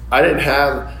 I didn't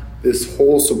have this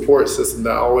whole support system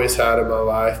that I always had in my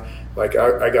life. Like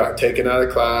I got taken out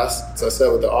of class. So I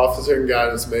sat with the officer and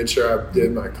guidance, made sure I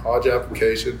did my college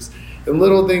applications and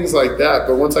little things like that.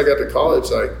 But once I got to college,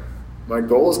 like my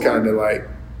goals kind of like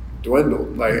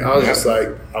dwindled. Like I was just like,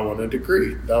 I want a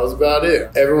degree. That was about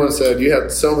it. Everyone said, you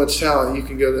have so much talent, you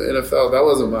can go to the NFL. That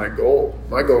wasn't my goal.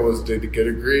 My goal was to get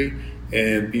a degree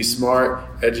and be smart,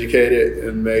 educated,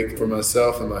 and make for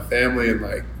myself and my family, and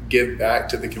like give back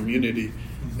to the community.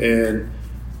 And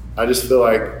I just feel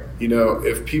like, you know,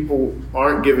 if people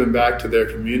aren't giving back to their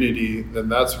community, then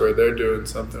that's where they're doing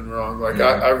something wrong. Like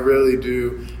I really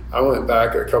do. I went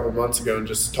back a couple months ago and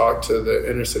just talked to the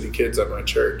inner city kids at my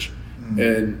church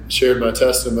and shared my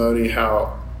testimony,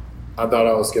 how I thought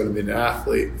I was going to be an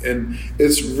athlete. And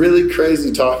it's really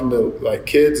crazy talking to like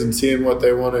kids and seeing what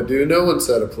they want to do. No one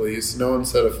said a police, no one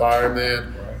said a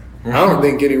fireman. I don't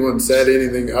think anyone said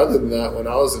anything other than that when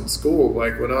I was in school,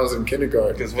 like when I was in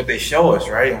kindergarten. Because what they show us,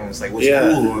 right? And it's like what's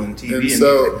cool on TV. And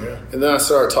so, and then I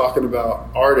started talking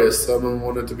about artists. Someone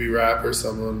wanted to be rapper,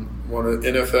 someone wanted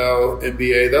NFL,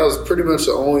 NBA. That was pretty much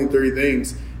the only three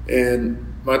things. And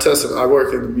my testimony, I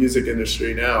work in the music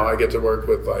industry now. I get to work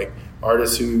with like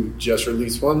artists who just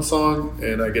released one song,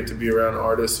 and I get to be around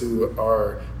artists who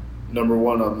are number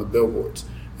one on the billboards.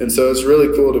 And so it's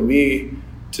really cool to me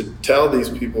to tell these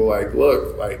people, like,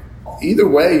 look, like, either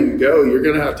way you go, you're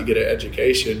going to have to get an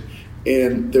education.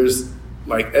 And there's,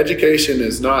 like, education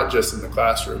is not just in the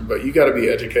classroom, but you got to be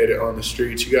educated on the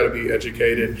streets. You got to be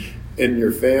educated in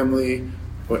your family,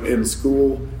 in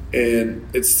school. And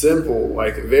it's simple,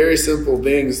 like, very simple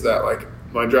things that, like,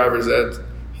 my driver's ed,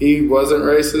 he wasn't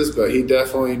racist, but he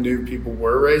definitely knew people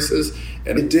were racist.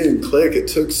 And it didn't click. It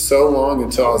took so long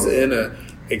until I was in an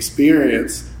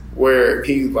experience where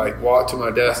he like walked to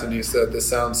my desk and he said, "This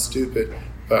sounds stupid,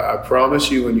 but I promise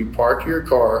you, when you park your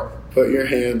car, put your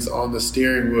hands on the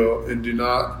steering wheel and do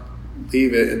not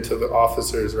leave it until the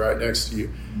officer is right next to you."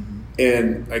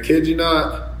 And I kid you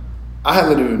not, I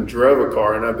haven't even drove a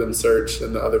car and I've been searched,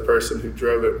 and the other person who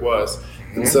drove it was.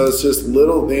 And so it's just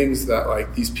little things that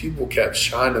like these people kept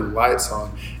shining lights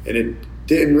on, and it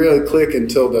didn't really click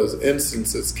until those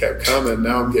instances kept coming.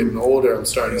 Now I'm getting older. I'm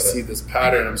starting to see this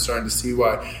pattern. I'm starting to see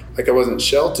why, like, I wasn't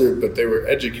sheltered, but they were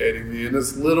educating me. And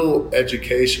it's little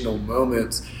educational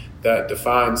moments that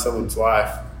define someone's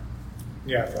life.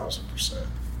 Yeah, 1,000%.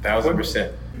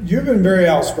 1,000%. You've been very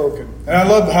outspoken, and I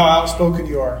love how outspoken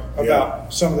you are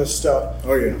about some of this stuff.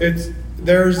 Oh yeah.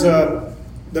 There's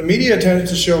the media tends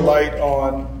to show light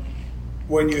on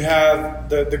when you have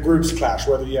the groups clash,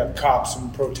 whether you have cops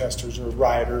and protesters or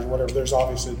rioters, whatever. There's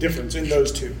obviously a difference in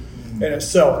those two in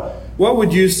itself. What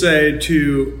would you say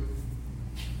to?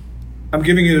 I'm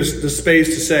giving you the space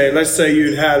to say. Let's say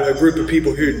you had a group of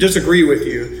people who disagree with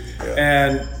you,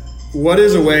 and what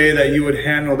is a way that you would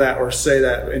handle that or say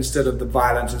that instead of the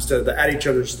violence, instead of the at each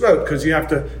other's throat? Because you have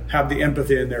to have the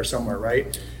empathy in there somewhere,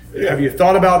 right? Yeah. Have you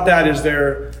thought about that? Is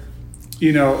there,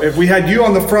 you know, if we had you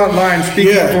on the front line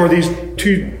speaking for these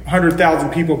 200,000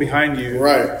 people behind you,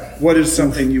 right? What is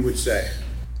something you would say?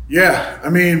 Yeah, I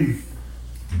mean,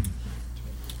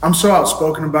 I'm so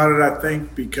outspoken about it, I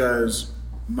think, because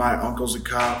my uncle's a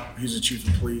cop. He's a chief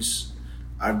of police.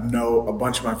 I know a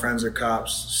bunch of my friends are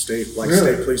cops, state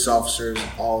police officers,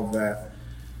 all of that.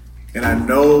 And I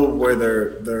know where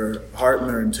their heart and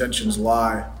their intentions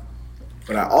lie.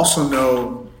 But I also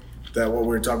know that what we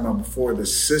were talking about before, the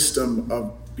system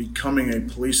of becoming a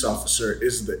police officer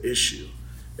is the issue.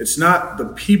 It's not the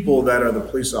people that are the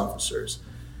police officers.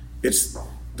 It's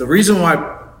the reason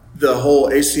why the whole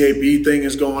ACAB thing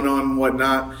is going on and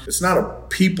whatnot. It's not a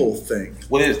people thing.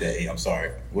 What is that? I'm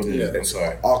sorry. What is it? I'm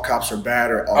sorry. All cops are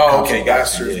bad, or all cops are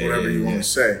bastards, whatever you want to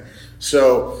say.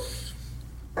 So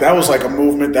that was like a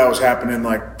movement that was happening,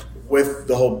 like with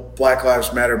the whole Black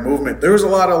Lives Matter movement. There was a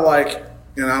lot of like,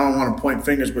 and I don't want to point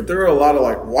fingers, but there were a lot of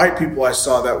like white people I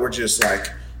saw that were just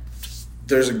like,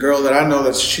 there's a girl that I know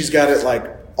that she's got it like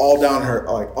all down her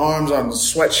like arms on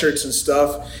sweatshirts and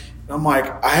stuff. And I'm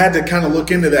like, I had to kind of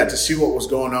look into that to see what was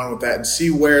going on with that and see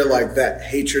where like that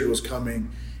hatred was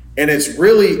coming. And it's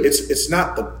really, it's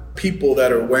not the people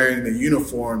that are wearing the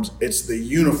uniforms, it's the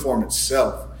uniform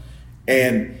itself.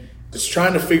 And it's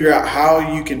trying to figure out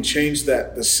how you can change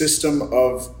that, the system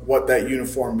of what that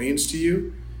uniform means to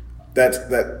you,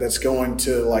 that's going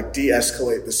to like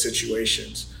de-escalate the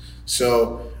situations.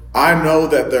 So I know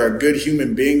that there are good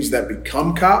human beings that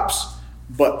become cops,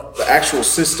 but the actual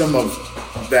system of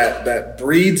that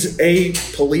breeds a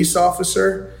police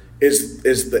officer is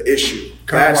the issue.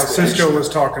 Kind of what Cisco was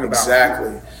talking about.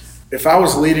 Exactly. If I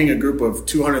was leading a group of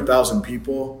 200,000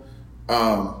 people,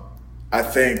 I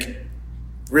think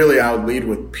really I would lead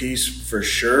with peace for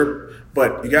sure.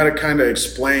 But you got to kind of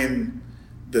explain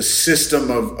the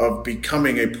system of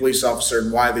becoming a police officer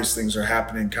and why these things are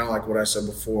happening, kind of like what I said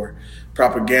before.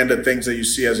 Propaganda, things that you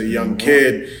see as a young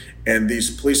kid, and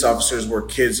these police officers were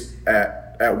kids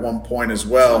at one point as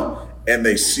well, and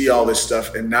they see all this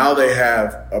stuff, and now they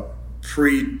have a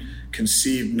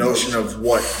preconceived notion of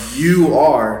what you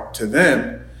are to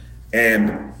them,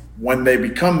 And when they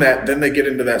become that, then they get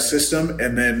into that system,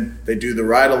 and then they do the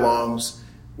ride-alongs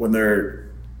when they're,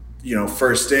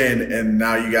 first in, and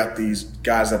now you got these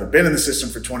guys that have been in the system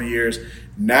for 20 years.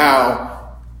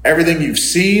 Now, everything you've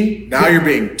seen, now you're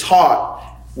being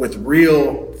taught with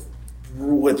real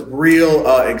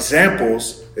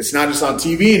examples. It's not just on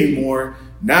TV anymore.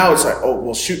 Now it's like, oh,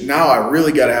 well, shoot, now I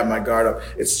really got to have my guard up.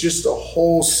 It's just a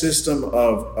whole system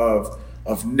of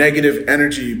negative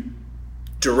energy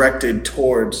directed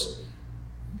towards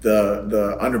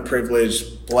the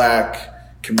underprivileged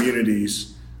Black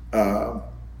communities,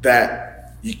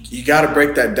 that you got to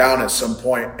break that down at some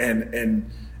point.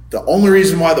 And the only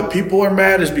reason why the people are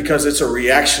mad is because it's a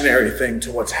reactionary thing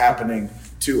to what's happening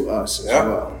to us as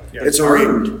well. Yeah, it's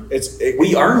earned.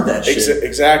 We earned that shit.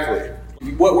 Exactly.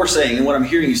 What we're saying and what I'm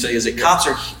hearing you say is that cops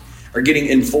are getting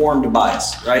informed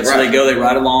bias, right? So they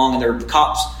ride along, and they're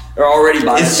cops. They're already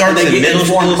biased. It starts in middle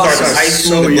school, starts in high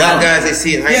school. The Black guys they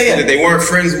see in high school that they weren't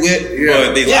friends with,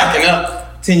 but they locking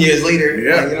up 10 years later.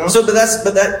 Yeah. So,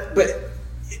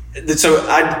 so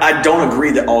I don't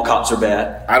agree that all cops are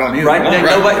bad. I don't either.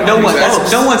 Right?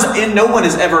 No one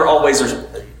is ever always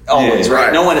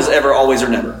right? No one is ever always or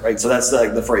never, right? So that's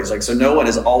the phrase. So no one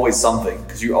is always something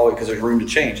because there's room to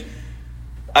change.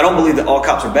 I don't believe that all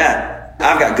cops are bad.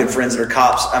 I've got good friends that are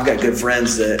cops. I've got good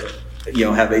friends that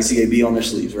have ACAB on their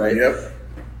sleeves, right? Yep.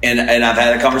 And I've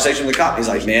had a conversation with a cop. He's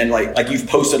like, man, like you've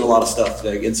posted a lot of stuff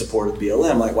in support of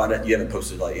BLM. Like, why don't you haven't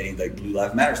posted any Blue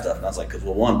Lives Matter stuff? And I was like, because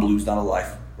one, blue's not a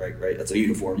life, right? That's a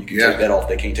uniform. You can take that off.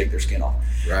 They can't take their skin off.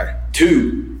 Right.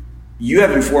 2, you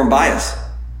have informed bias.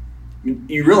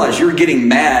 You realize you're getting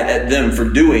mad at them for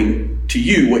doing to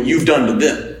you what you've done to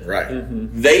them. Right.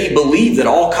 Mm-hmm. They believe that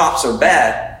all cops are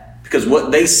bad because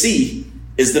what they see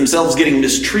is themselves getting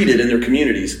mistreated in their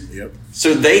communities. Yep.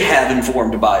 So they have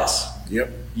informed bias.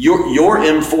 Yep. Your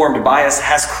informed bias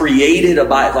has created a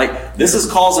bias. Like, this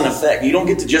is cause and effect. You don't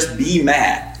get to just be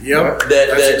mad. Yep.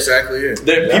 That's exactly it.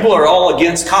 That people are all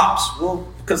against cops. Well,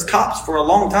 because cops for a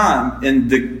long time in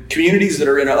the communities that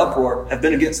are in an uproar have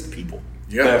been against the people.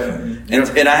 Yeah.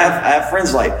 And I have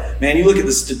friends like, man, you look at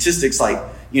the statistics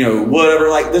whatever,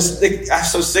 like this. I'm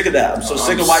so sick of that. I'm so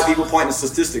sick of white people pointing to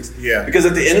statistics. Yeah. Because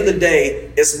at the end of the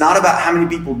day, it's not about how many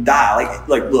people die.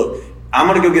 Like look, I'm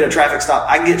going to go get a traffic stop.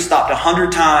 I can get stopped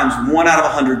 100 times. 1 out of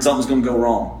 100, something's going to go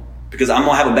wrong because I'm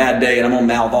going to have a bad day and I'm going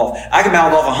to mouth off. I can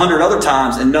mouth off 100 other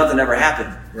times and nothing ever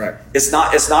happened. Right. It's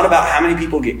not about how many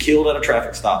people get killed at a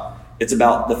traffic stop. It's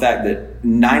about the fact that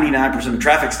 99% of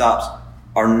traffic stops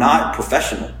are not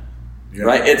professional. Yeah.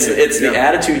 Right? It's the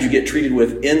attitude you get treated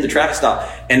with in the traffic stop,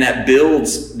 and that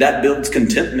builds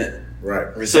contentment.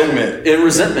 Right. Resentment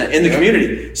in the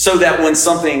community. So that when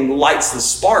something lights the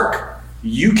spark,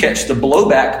 you catch the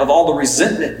blowback of all the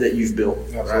resentment that you've built.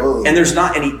 Absolutely. And there's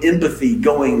not any empathy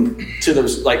going to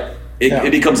those,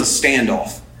 it becomes a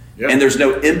standoff. Yep. And there's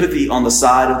no empathy on the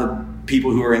side of the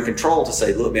people who are in control to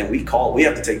say, look, man, we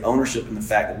have to take ownership in the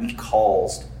fact that we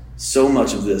caused so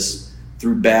much of this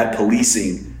through bad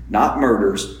policing. Not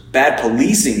murders. Bad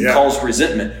policing caused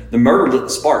resentment. The murder lit the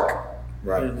spark,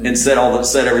 right? And set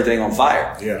everything on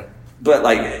fire. Yeah. But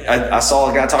I saw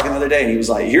a guy talking the other day, and he was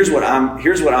like, "Here's what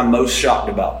I'm most shocked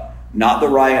about. Not the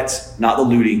riots, not the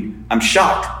looting. I'm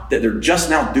shocked that they're just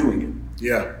now doing it.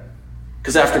 Yeah.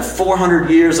 Because after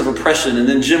 400 years of oppression, and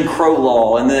then Jim Crow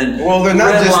law, and then they're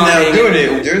not just now doing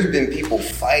it. There's been people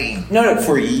fighting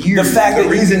for years. The fact that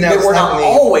we're not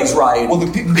always rioting. Well,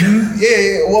 the people,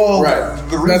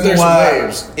 the reason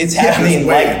why it's happening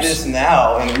like this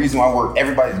now, and the reason why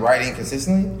everybody's rioting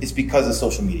consistently is because of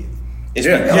social media. It's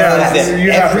because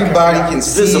everybody can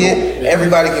see it.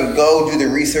 Everybody can go do the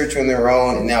research on their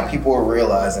own, and now people are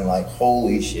realizing,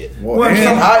 holy shit. You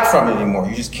can't hide from it anymore.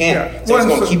 You just can't. Yeah. So it's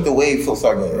going to keep the wave full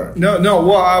circle. No.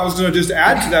 Well, I was going to just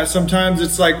add to that. Sometimes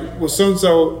it's like, well,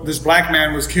 so-and-so, this black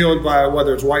man was killed by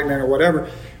whether it's white man or whatever.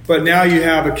 But now you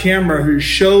have a camera who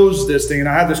shows this thing. And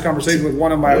I had this conversation with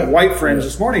one of my white friends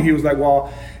this morning. He was like,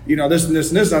 well, this and this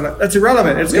and this. That's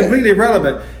irrelevant. It's completely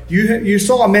irrelevant. You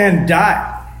saw a man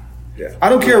die. Yeah. I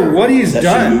don't care what he's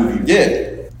done.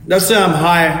 Let's say I'm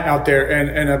high out there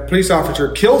and a police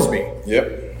officer kills me.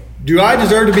 Yep. Do I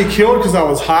deserve to be killed because I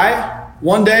was high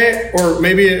one day or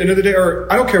maybe another day?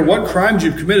 Or I don't care what crimes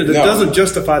you've committed. It doesn't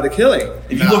justify the killing.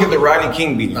 If you look at the Rodney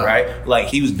King beating, right? Like,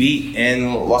 he was beat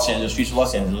in Los Angeles, streets of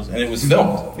Los Angeles, and it was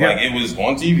filmed. Yeah. Like, it was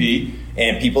on TV.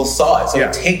 And people saw it. So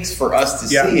it takes for us to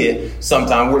see it.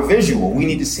 Sometimes we're visual. We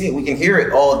need to see it. We can hear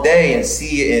it all day and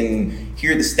see it and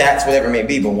hear the stats, whatever it may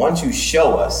be. But once you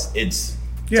show us, it's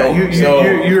Yeah,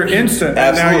 you're instant.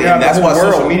 Absolutely. Now you have and that's the why whole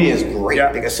world. social media is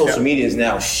great, because social media is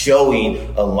now showing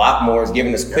a lot more. It's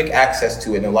giving us quick access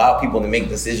to it and allow people to make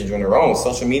decisions on their own.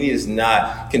 Social media is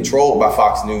not controlled by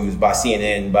Fox News, by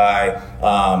CNN, by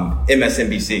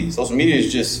MSNBC. Social media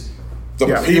is just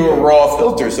the pure raw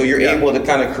filter. So you're able to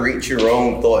kind of create your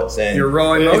own thoughts and your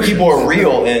raw emotions. People are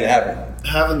real and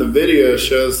having the video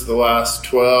shows the last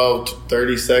 12 to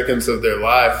 30 seconds of their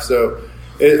life. So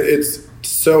it's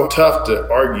so tough to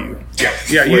argue.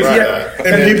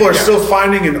 And people are still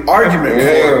finding an argument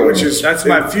for it, which is that's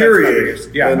my fury.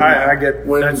 I get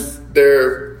when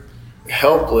they're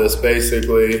helpless.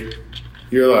 Basically,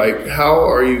 you're like, how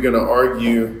are you going to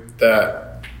argue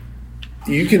that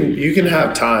you can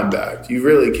have time back? You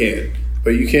really can,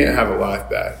 but you can't have a life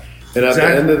back. And at the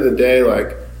end of the day,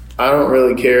 like, I don't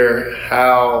really care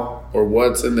how or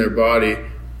what's in their body,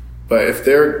 but if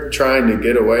they're trying to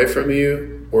get away from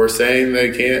you or saying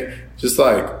they can't, just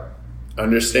like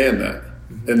understand that.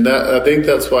 And that, I think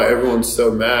that's why everyone's so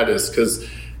mad, is because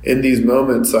in these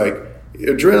moments, like,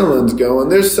 adrenaline's going,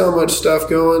 there's so much stuff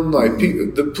going, like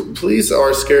the police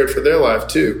are scared for their life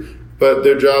too, but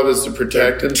their job is to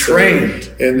protect and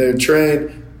trained, and they're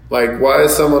trained. Like, why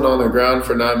is someone on the ground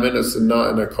for 9 minutes and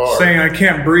not in a car? Saying I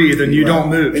can't breathe and you don't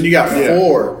move. And you got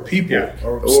 4 people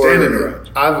standing around.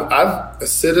 I've a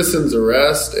citizen's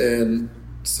arrest and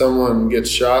someone gets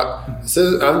shot.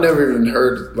 I've never even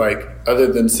heard, like, other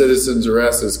than citizen's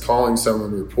arrest, is calling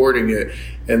someone, reporting it.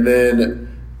 And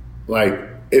then, like,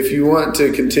 if you want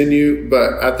to continue,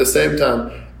 but at the same time,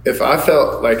 if I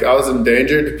felt like I was in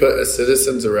danger to put a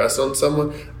citizen's arrest on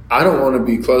someone, I don't want to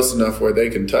be close enough where they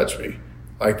can touch me.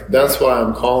 Like, that's why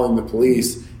I'm calling the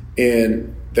police,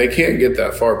 and they can't get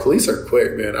that far. Police are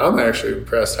quick, man. I'm actually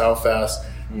impressed how fast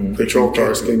patrol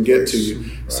cars can get to you.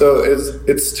 Right. So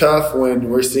it's tough when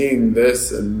we're seeing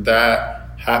this and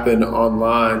that happen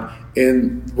online.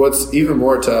 And what's even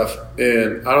more tough,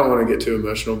 and I don't want to get too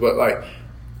emotional, but, like,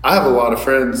 I have a lot of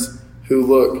friends who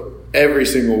look every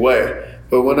single way.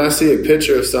 But when I see a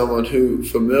picture of someone who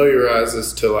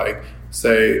familiarizes to, like,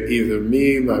 say, either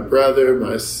me, my brother,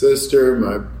 my sister,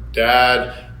 my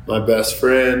dad, my best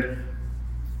friend,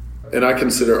 and I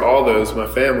consider all those my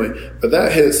family, but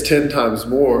that hits 10 times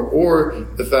more. Or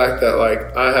the fact that,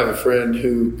 like, I have a friend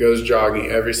who goes jogging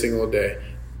every single day,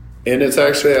 and it's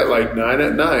actually at like 9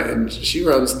 at night, and she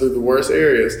runs through the worst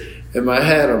areas. In my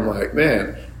head, I'm like,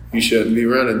 man, you shouldn't be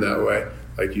running that way.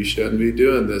 Like, you shouldn't be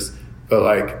doing this. But,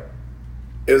 like,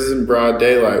 it was in broad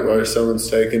daylight where someone's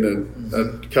taking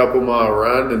a couple mile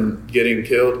run and getting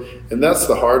killed. And that's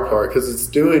the hard part, because it's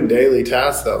doing daily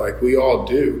tasks that, like, we all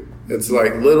do. It's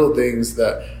like little things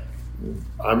that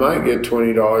I might get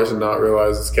 $20 and not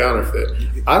realize it's counterfeit.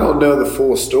 I don't know the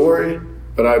full story,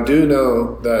 but I do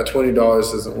know that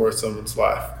 $20 isn't worth someone's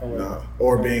life. No.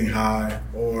 Or being high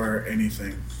or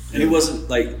anything. And it wasn't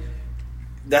like,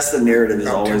 that's the narrative is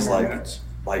always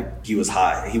like he was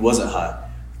high. He wasn't high.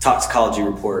 Toxicology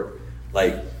report,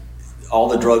 like, all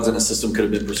the drugs in the system could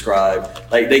have been prescribed.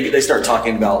 Like, they start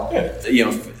talking about,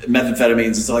 methamphetamines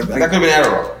and stuff like that. That could have been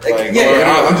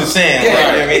Adderall. I'm just saying.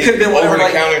 It could have been whatever.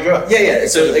 Over-the-counter drug. Yeah.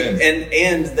 So,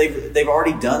 and they've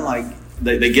already done, like,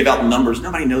 they give out numbers.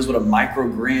 Nobody knows what a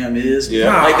microgram is.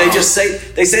 Yeah. Like, they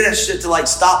say that shit to, like,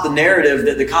 stop the narrative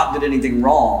that the cop did anything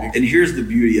wrong. And here's the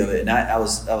beauty of it. And I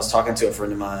was talking to a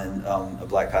friend of mine, a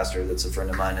black pastor that's a friend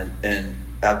of mine, and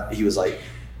he was like,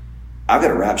 I've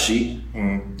got a rap sheet.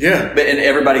 Yeah. And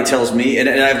everybody tells me, and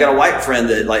I've got a white friend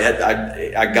that, like,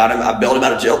 I bailed him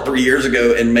out of jail 3 years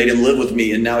ago and made him live with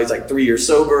me, and now he's like 3 years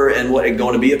sober and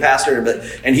going to be a pastor.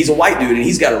 And he's a white dude, and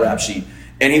he's got a rap sheet.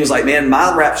 And he was like, man,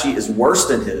 my rap sheet is worse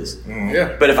than his.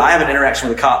 Yeah. But if I have an interaction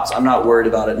with the cops, I'm not worried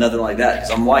about it, nothing like that,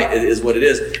 because I'm white. It is what it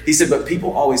is. He said, but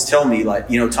people always tell me, like,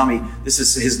 Tommy,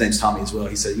 his name's Tommy as well.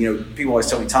 He said, people always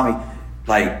tell me, Tommy,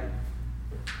 like,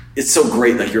 it's so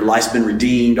great, like, your life's been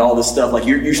redeemed, all this stuff, like,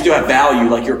 you still have value,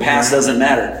 like, your past doesn't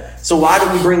matter. So why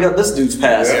do we bring up this dude's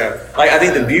past? Yeah. Like, I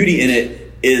think the beauty in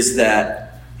it is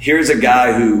that here's a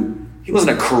guy who, he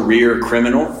wasn't a career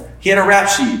criminal. He had a rap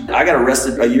sheet. I got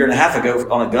arrested a year and a half ago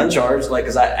on a gun charge, like,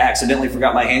 because I accidentally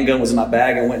forgot my handgun was in my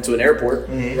bag and went to an airport.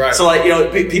 Right. So, like,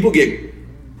 people get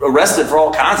arrested for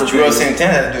all kinds of things. Joel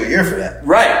Santana had to do a year for that.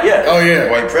 Right, yeah. Oh, yeah.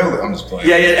 White privilege. I'm just playing.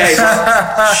 Yeah.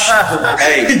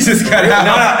 Hey. He just got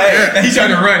out. Hey. He's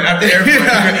trying to run out there. Did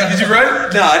you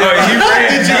run? No, I didn't. He ran.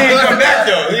 He didn't come back,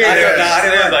 though.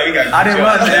 I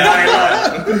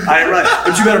didn't run.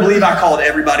 But you better believe I called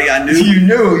everybody I knew. You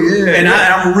knew, yeah. And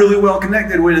I'm really well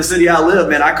connected with the city I live,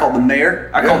 man. I called the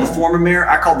mayor. I called the former mayor.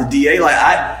 I called the DA. Like,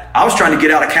 I was trying to get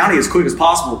out of county as quick as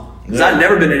possible, because I'd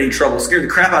never been in any trouble. It scared the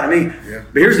crap out of me. Yeah.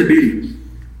 But here's the beauty.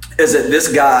 is that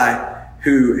this guy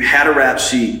who had a rap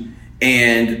sheet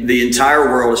and the entire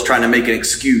world is trying to make an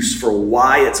excuse for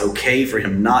why it's okay for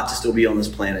him not to still be on this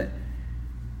planet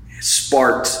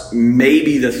sparked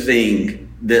maybe the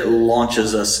thing that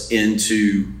launches us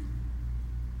into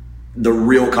the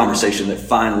real conversation that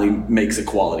finally makes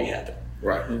equality happen.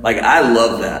 Right. Like, I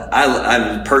love that.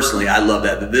 I personally love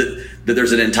that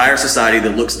there's an entire society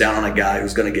that looks down on a guy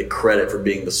who's going to get credit for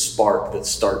being the spark that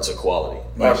starts equality.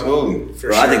 Absolutely. For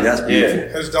sure. I think that's beautiful.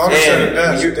 Yeah. His daughter said it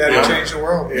best. Daddy changed the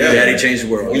world. Yeah. Daddy changed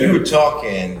the world. When you were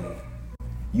talking,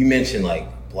 you mentioned like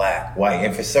black, white,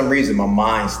 and for some reason my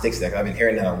mind sticks to that. I've been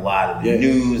hearing that a lot in the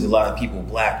news, a lot of people,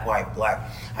 black, white, black.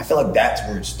 I feel like that's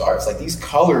where it starts. Like, these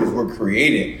colors were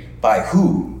created by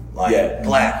who? Like,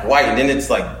 black, white, and then it's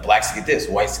like blacks get this,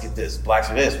 whites get this, blacks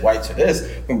are this, whites are this.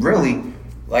 And really,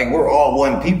 like, we're all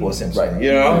one people essentially. Right.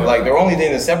 You know, like, the only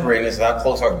thing that's separating us is how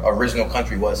close our original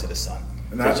country was to the sun.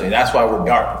 And that's why we're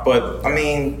dark. But I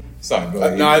mean, sorry, go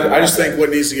ahead. No, I just think what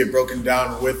needs to get broken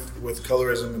down with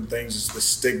colorism and things is the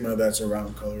stigma that's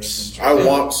around colorism. I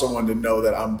want someone to know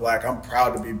that I'm black. I'm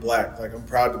proud to be black. Like, I'm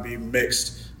proud to be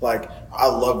mixed. Like, I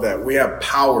love that. We have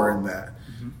power in that.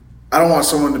 I don't want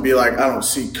someone to be like, I don't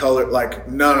see color. Like,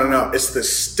 no. It's the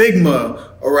stigma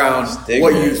around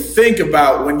what you think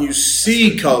about when you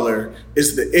see color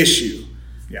is the issue.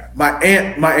 Yeah. My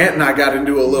aunt and I got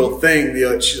into a little thing.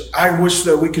 I wish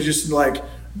that we could just, like,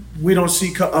 we don't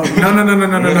see color. Oh,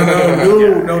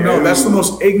 no. That's the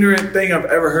most ignorant thing I've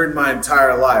ever heard in my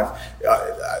entire life.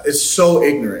 It's so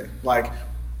ignorant. Like,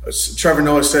 Trevor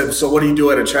Noah said, so what do you do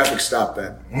at a traffic stop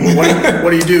then? What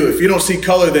do you do? If you don't see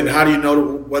color, then how do you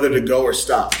know whether to go or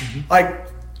stop? Like,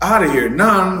 out of here.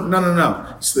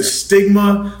 No. It's the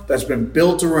stigma that's been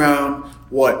built around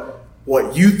what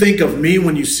you think of me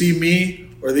when you see me,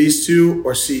 or these two,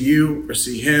 or see you, or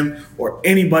see him, or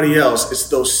anybody else. It's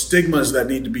those stigmas that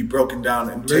need to be broken down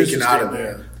and taken out of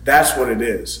there. That's what it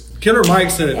is. Killer Mike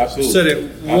said it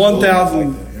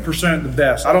 1,000% the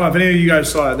best. I don't know if any of you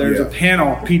guys saw it. There's a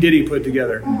panel P. Diddy put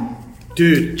together.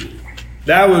 Dude,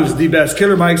 that was the best.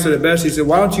 Killer Mike said it best. He said,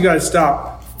 why don't you guys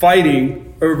stop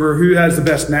fighting over who has the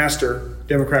best master,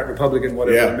 Democrat, Republican,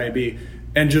 whatever it may be,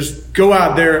 and just go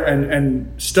out there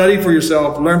and study for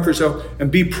yourself, learn for yourself,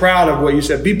 and be proud of what you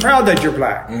said. Be proud that you're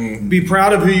black. Mm-hmm. Be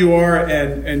proud of who you are,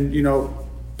 and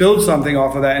build something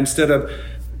off of that instead of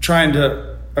trying to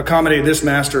accommodate this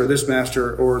master,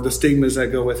 or the stigmas that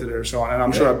go with it, or so on. And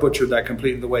I'm sure I butchered that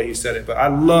completely the way he said it, but I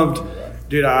loved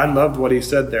what he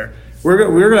said there. We're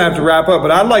going to have to wrap up,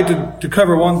 but I'd like to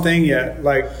cover one thing yet.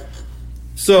 Like,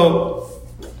 so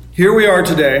here we are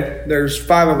today. There's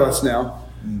 5 of us now.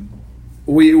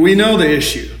 We know the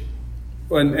issue,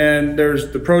 and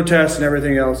there's the protests and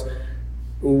everything else.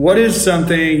 What is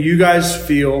something you guys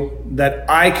feel that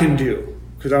I can do?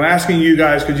 Because I'm asking you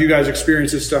guys, because you guys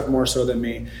experience this stuff more so than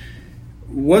me.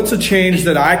 What's a change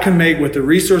that I can make with the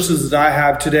resources that I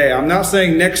have today? I'm not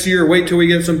saying next year, wait till we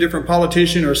get some different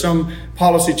politician or some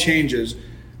policy changes.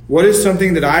 What is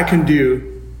something that I can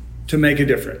do to make a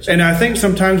difference? And I think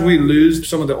sometimes we lose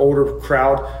some of the older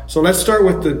crowd. So let's start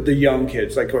with the young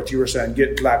kids, like what you were saying,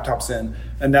 get laptops in.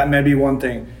 And that may be one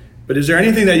thing. But is there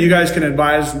anything that you guys can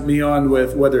advise me on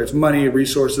with, whether it's money,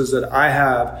 resources that I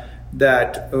have,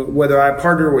 that whether I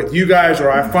partner with you guys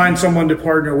or I find someone to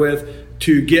partner with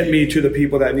to get me to the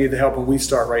people that need the help, and we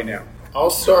start right now? I'll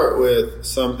start with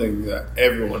something that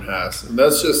everyone has, and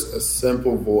that's just a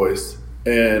simple voice,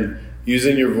 and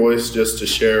using your voice just to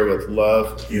share with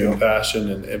love,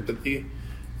 compassion, and empathy.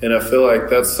 And I feel like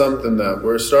that's something that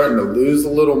we're starting to lose a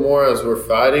little more as we're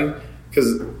fighting,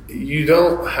 because you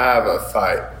don't have a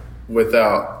fight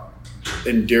without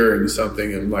enduring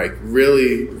something and like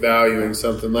really valuing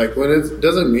something. Like, when it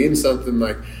doesn't mean something,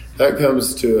 like that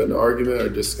comes to an argument or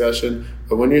discussion.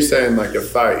 But when you're saying like a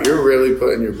fight, you're really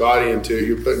putting your body into it,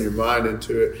 you're putting your mind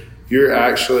into it, you're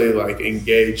actually like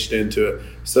engaged into it.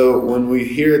 So when we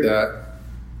hear that,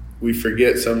 we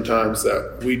forget sometimes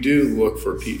that we do look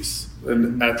for peace,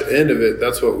 and at the end of it,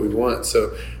 that's what we want.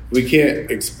 So we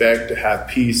can't expect to have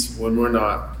peace when we're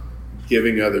not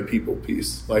giving other people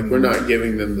peace. Like, we're not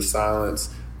giving them the silence,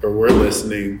 or we're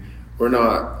listening. We're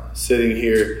not sitting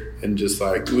here and just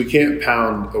like, we can't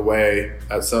pound away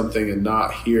at something and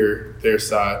not hear their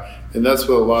side. And that's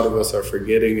what a lot of us are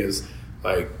forgetting, is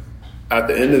like, at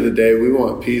the end of the day, we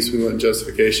want peace, we want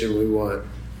justification, we want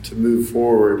to move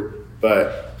forward.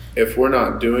 But if we're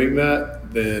not doing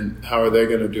that, then how are they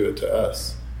going to do it to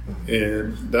us?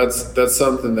 And that's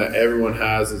something that everyone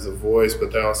has, is a voice,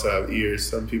 but they also have ears.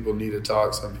 Some people need to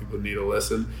talk, some people need to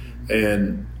listen.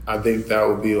 And I think that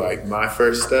would be like my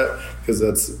first step, because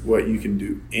that's what you can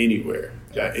do anywhere.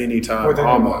 at any time,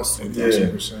 almost.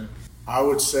 1,000%. I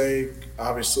would say,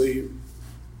 obviously,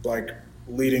 like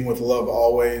leading with love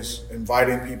always,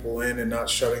 inviting people in and not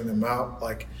shutting them out.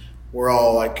 Like we're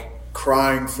all like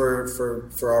crying for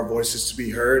our voices to be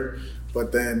heard,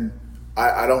 but then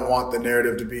I don't want the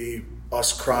narrative to be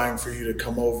us crying for you to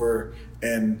come over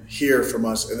and hear from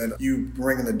us, and then you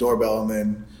ringing the doorbell and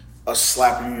then us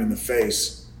slapping you in the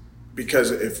face.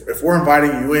 Because if we're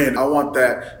inviting you in, I want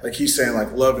that, like he's saying,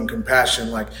 like love and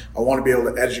compassion. Like I want to be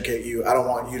able to educate you. I don't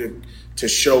want you to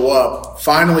show up.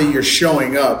 Finally, you're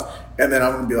showing up, and then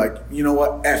I'm going to be like, you know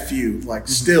what? F you. Like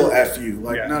still F you.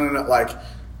 Like no. Like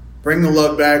bring the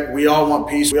love back. We all want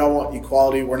peace. We all want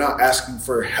equality. We're not asking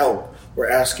for help. We're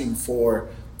asking for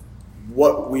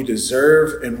what we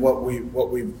deserve and what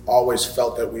we've always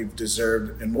felt that we've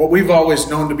deserved and what we've always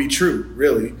known to be true,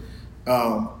 really.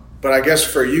 But I guess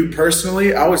for you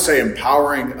personally, I would say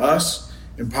empowering us,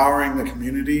 empowering the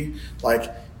community.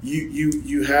 Like you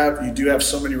do have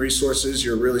so many resources.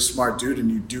 You're a really smart dude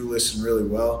and you do listen really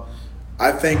well.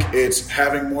 I think it's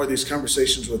having more of these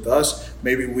conversations with us.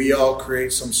 Maybe we all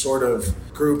create some sort of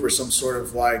group or some sort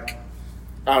of like,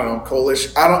 I don't know,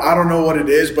 coalition. I don't know what it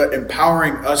is, but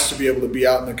empowering us to be able to be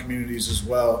out in the communities as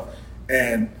well,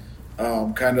 and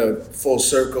kind of full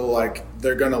circle, like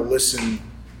they're gonna listen.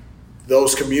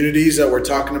 Those communities that we're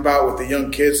talking about with the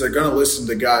young kids, they're gonna listen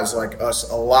to guys like us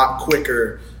a lot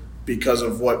quicker because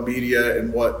of what media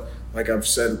and what, like I've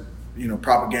said,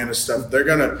 propaganda stuff. They're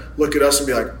gonna look at us and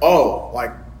be like, oh,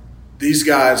 like these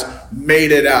guys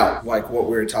made it out, like what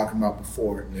we were talking about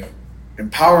before. Yeah.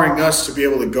 Empowering us to be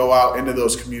able to go out into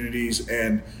those communities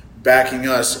and backing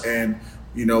us, and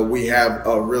we have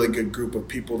a really good group of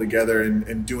people together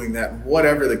and doing that,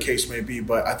 whatever the case may be.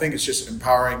 But I think it's just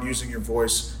empowering, using your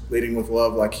voice, leading with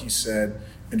love, like he said,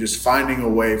 and just finding a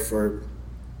way for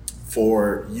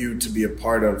you to be a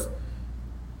part of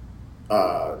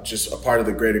just a part of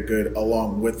the greater good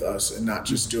along with us, and not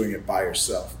just doing it by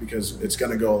yourself, because it's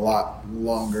going to go a lot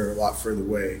longer, a lot further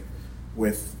way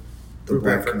with the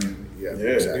Black community. Yeah,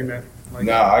 exactly. Amen.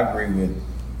 I agree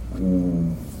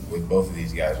with both of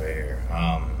these guys right here.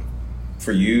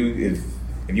 For you,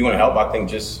 if you want to help, I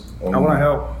think I want to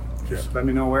help. Just let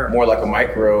me know where. More like a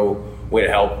micro way to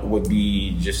help would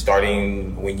be just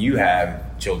starting when you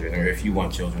have children, or if you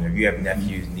want children, or if you have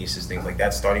nephews, nieces, things like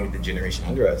that, starting with the generation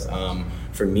under us.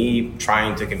 For me,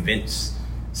 trying to convince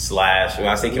when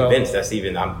I say convince, that's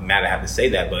even, I'm mad I have to say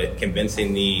that, but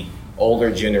convincing the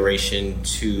older generation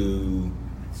to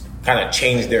kind of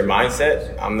change their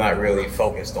mindset. I'm not really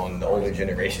focused on the older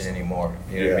generation anymore.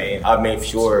 You know what I mean? I've made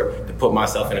sure to put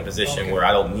myself in a position where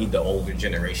I don't need the older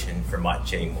generation for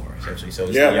much anymore, essentially. So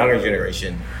it's the younger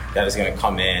generation that is going to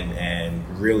come in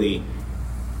and really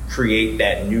create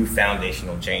that new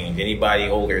foundational change. Anybody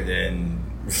older than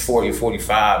 40,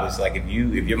 45, it's like if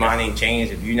your mind ain't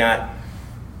changed, if you're not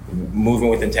moving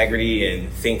with integrity and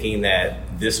thinking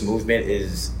that this movement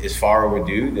is far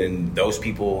overdue, then those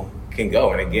people can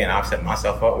go. And again, I've set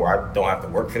myself up where I don't have to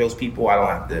work for those people. I don't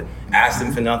have to ask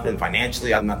them for nothing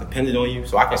financially. I'm not dependent on you.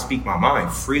 So I can speak my mind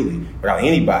freely without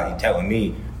anybody telling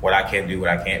me what I can do, what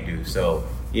I can't do. So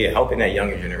yeah, helping that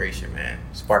younger generation, man,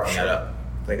 sparking that up.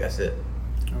 I think that's it.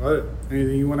 I love it.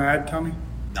 Anything you want to add, Tommy?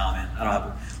 Nah, man, I don't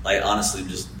have, honestly, I'm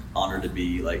just honored to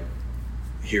be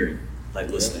hearing,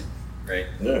 listening, right?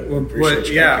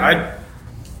 Yeah.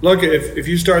 Look, if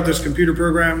you start this computer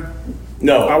program,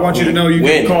 no, I want you to know you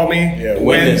can call me. Yeah,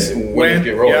 when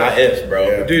get rolled, not if, bro.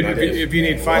 Yeah. Dude, if you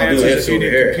need finances, if you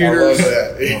need computers,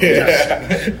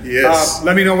 yes.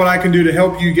 Let me know what I can do to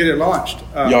help you get it launched.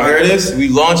 Y'all heard this? We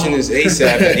launching this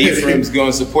ASAP, and Ephraim's going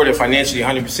to support it financially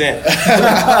 100%.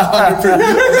 I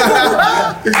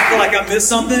feel like I missed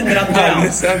something, but I'm down.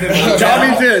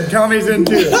 Tommy's in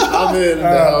too.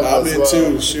 I'm in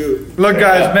too. Shoot. Look,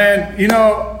 guys, man,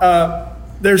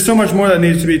 there's so much more that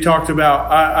needs to be talked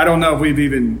about. I don't know if we've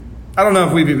even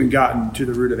gotten to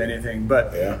the root of anything,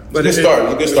 but it's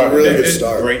a good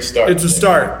start. Great start. It's a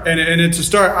start, and it's a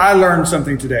start. I learned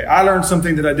something today. I learned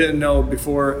something that I didn't know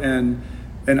before, and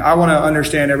I want to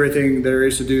understand everything there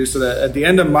is to do, so that at the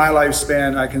end of my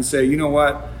lifespan, I can say, you know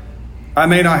what, I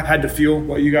may not have had to feel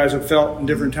what you guys have felt in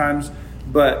different times,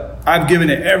 but I've given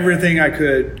it everything I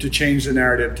could to change the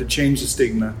narrative, to change the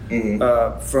stigma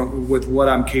with what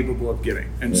I'm capable of giving.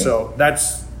 And so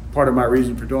that's part of my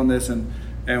reason for doing this. And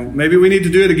maybe we need to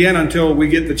do it again until we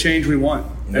get the change we want.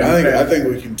 I think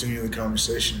we continue the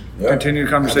conversation. Yeah. Continue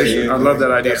the conversation. I love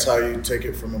that idea. That's how you take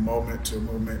it from a moment to a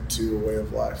movement to a way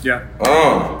of life. Yeah.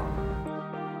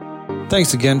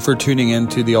 Thanks again for tuning in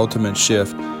to The Ultimate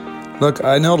Shift. Look,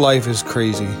 I know life is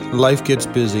crazy. Life gets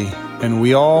busy, and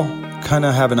we all kind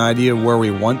of have an idea of where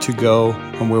we want to go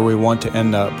and where we want to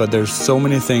end up, but there's so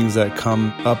many things that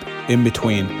come up in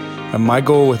between. And my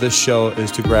goal with this show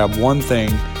is to grab one thing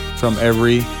from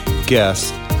every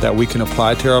guest that we can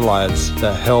apply to our lives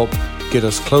that help get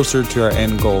us closer to our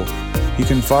end goal. You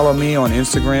can follow me on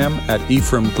Instagram at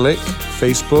Ephraim Glick,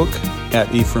 Facebook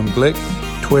at Ephraim Glick,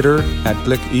 Twitter at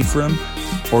Glick Ephraim,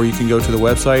 or you can go to the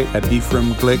website at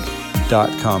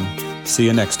ephraimglick.com. See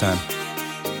you next time.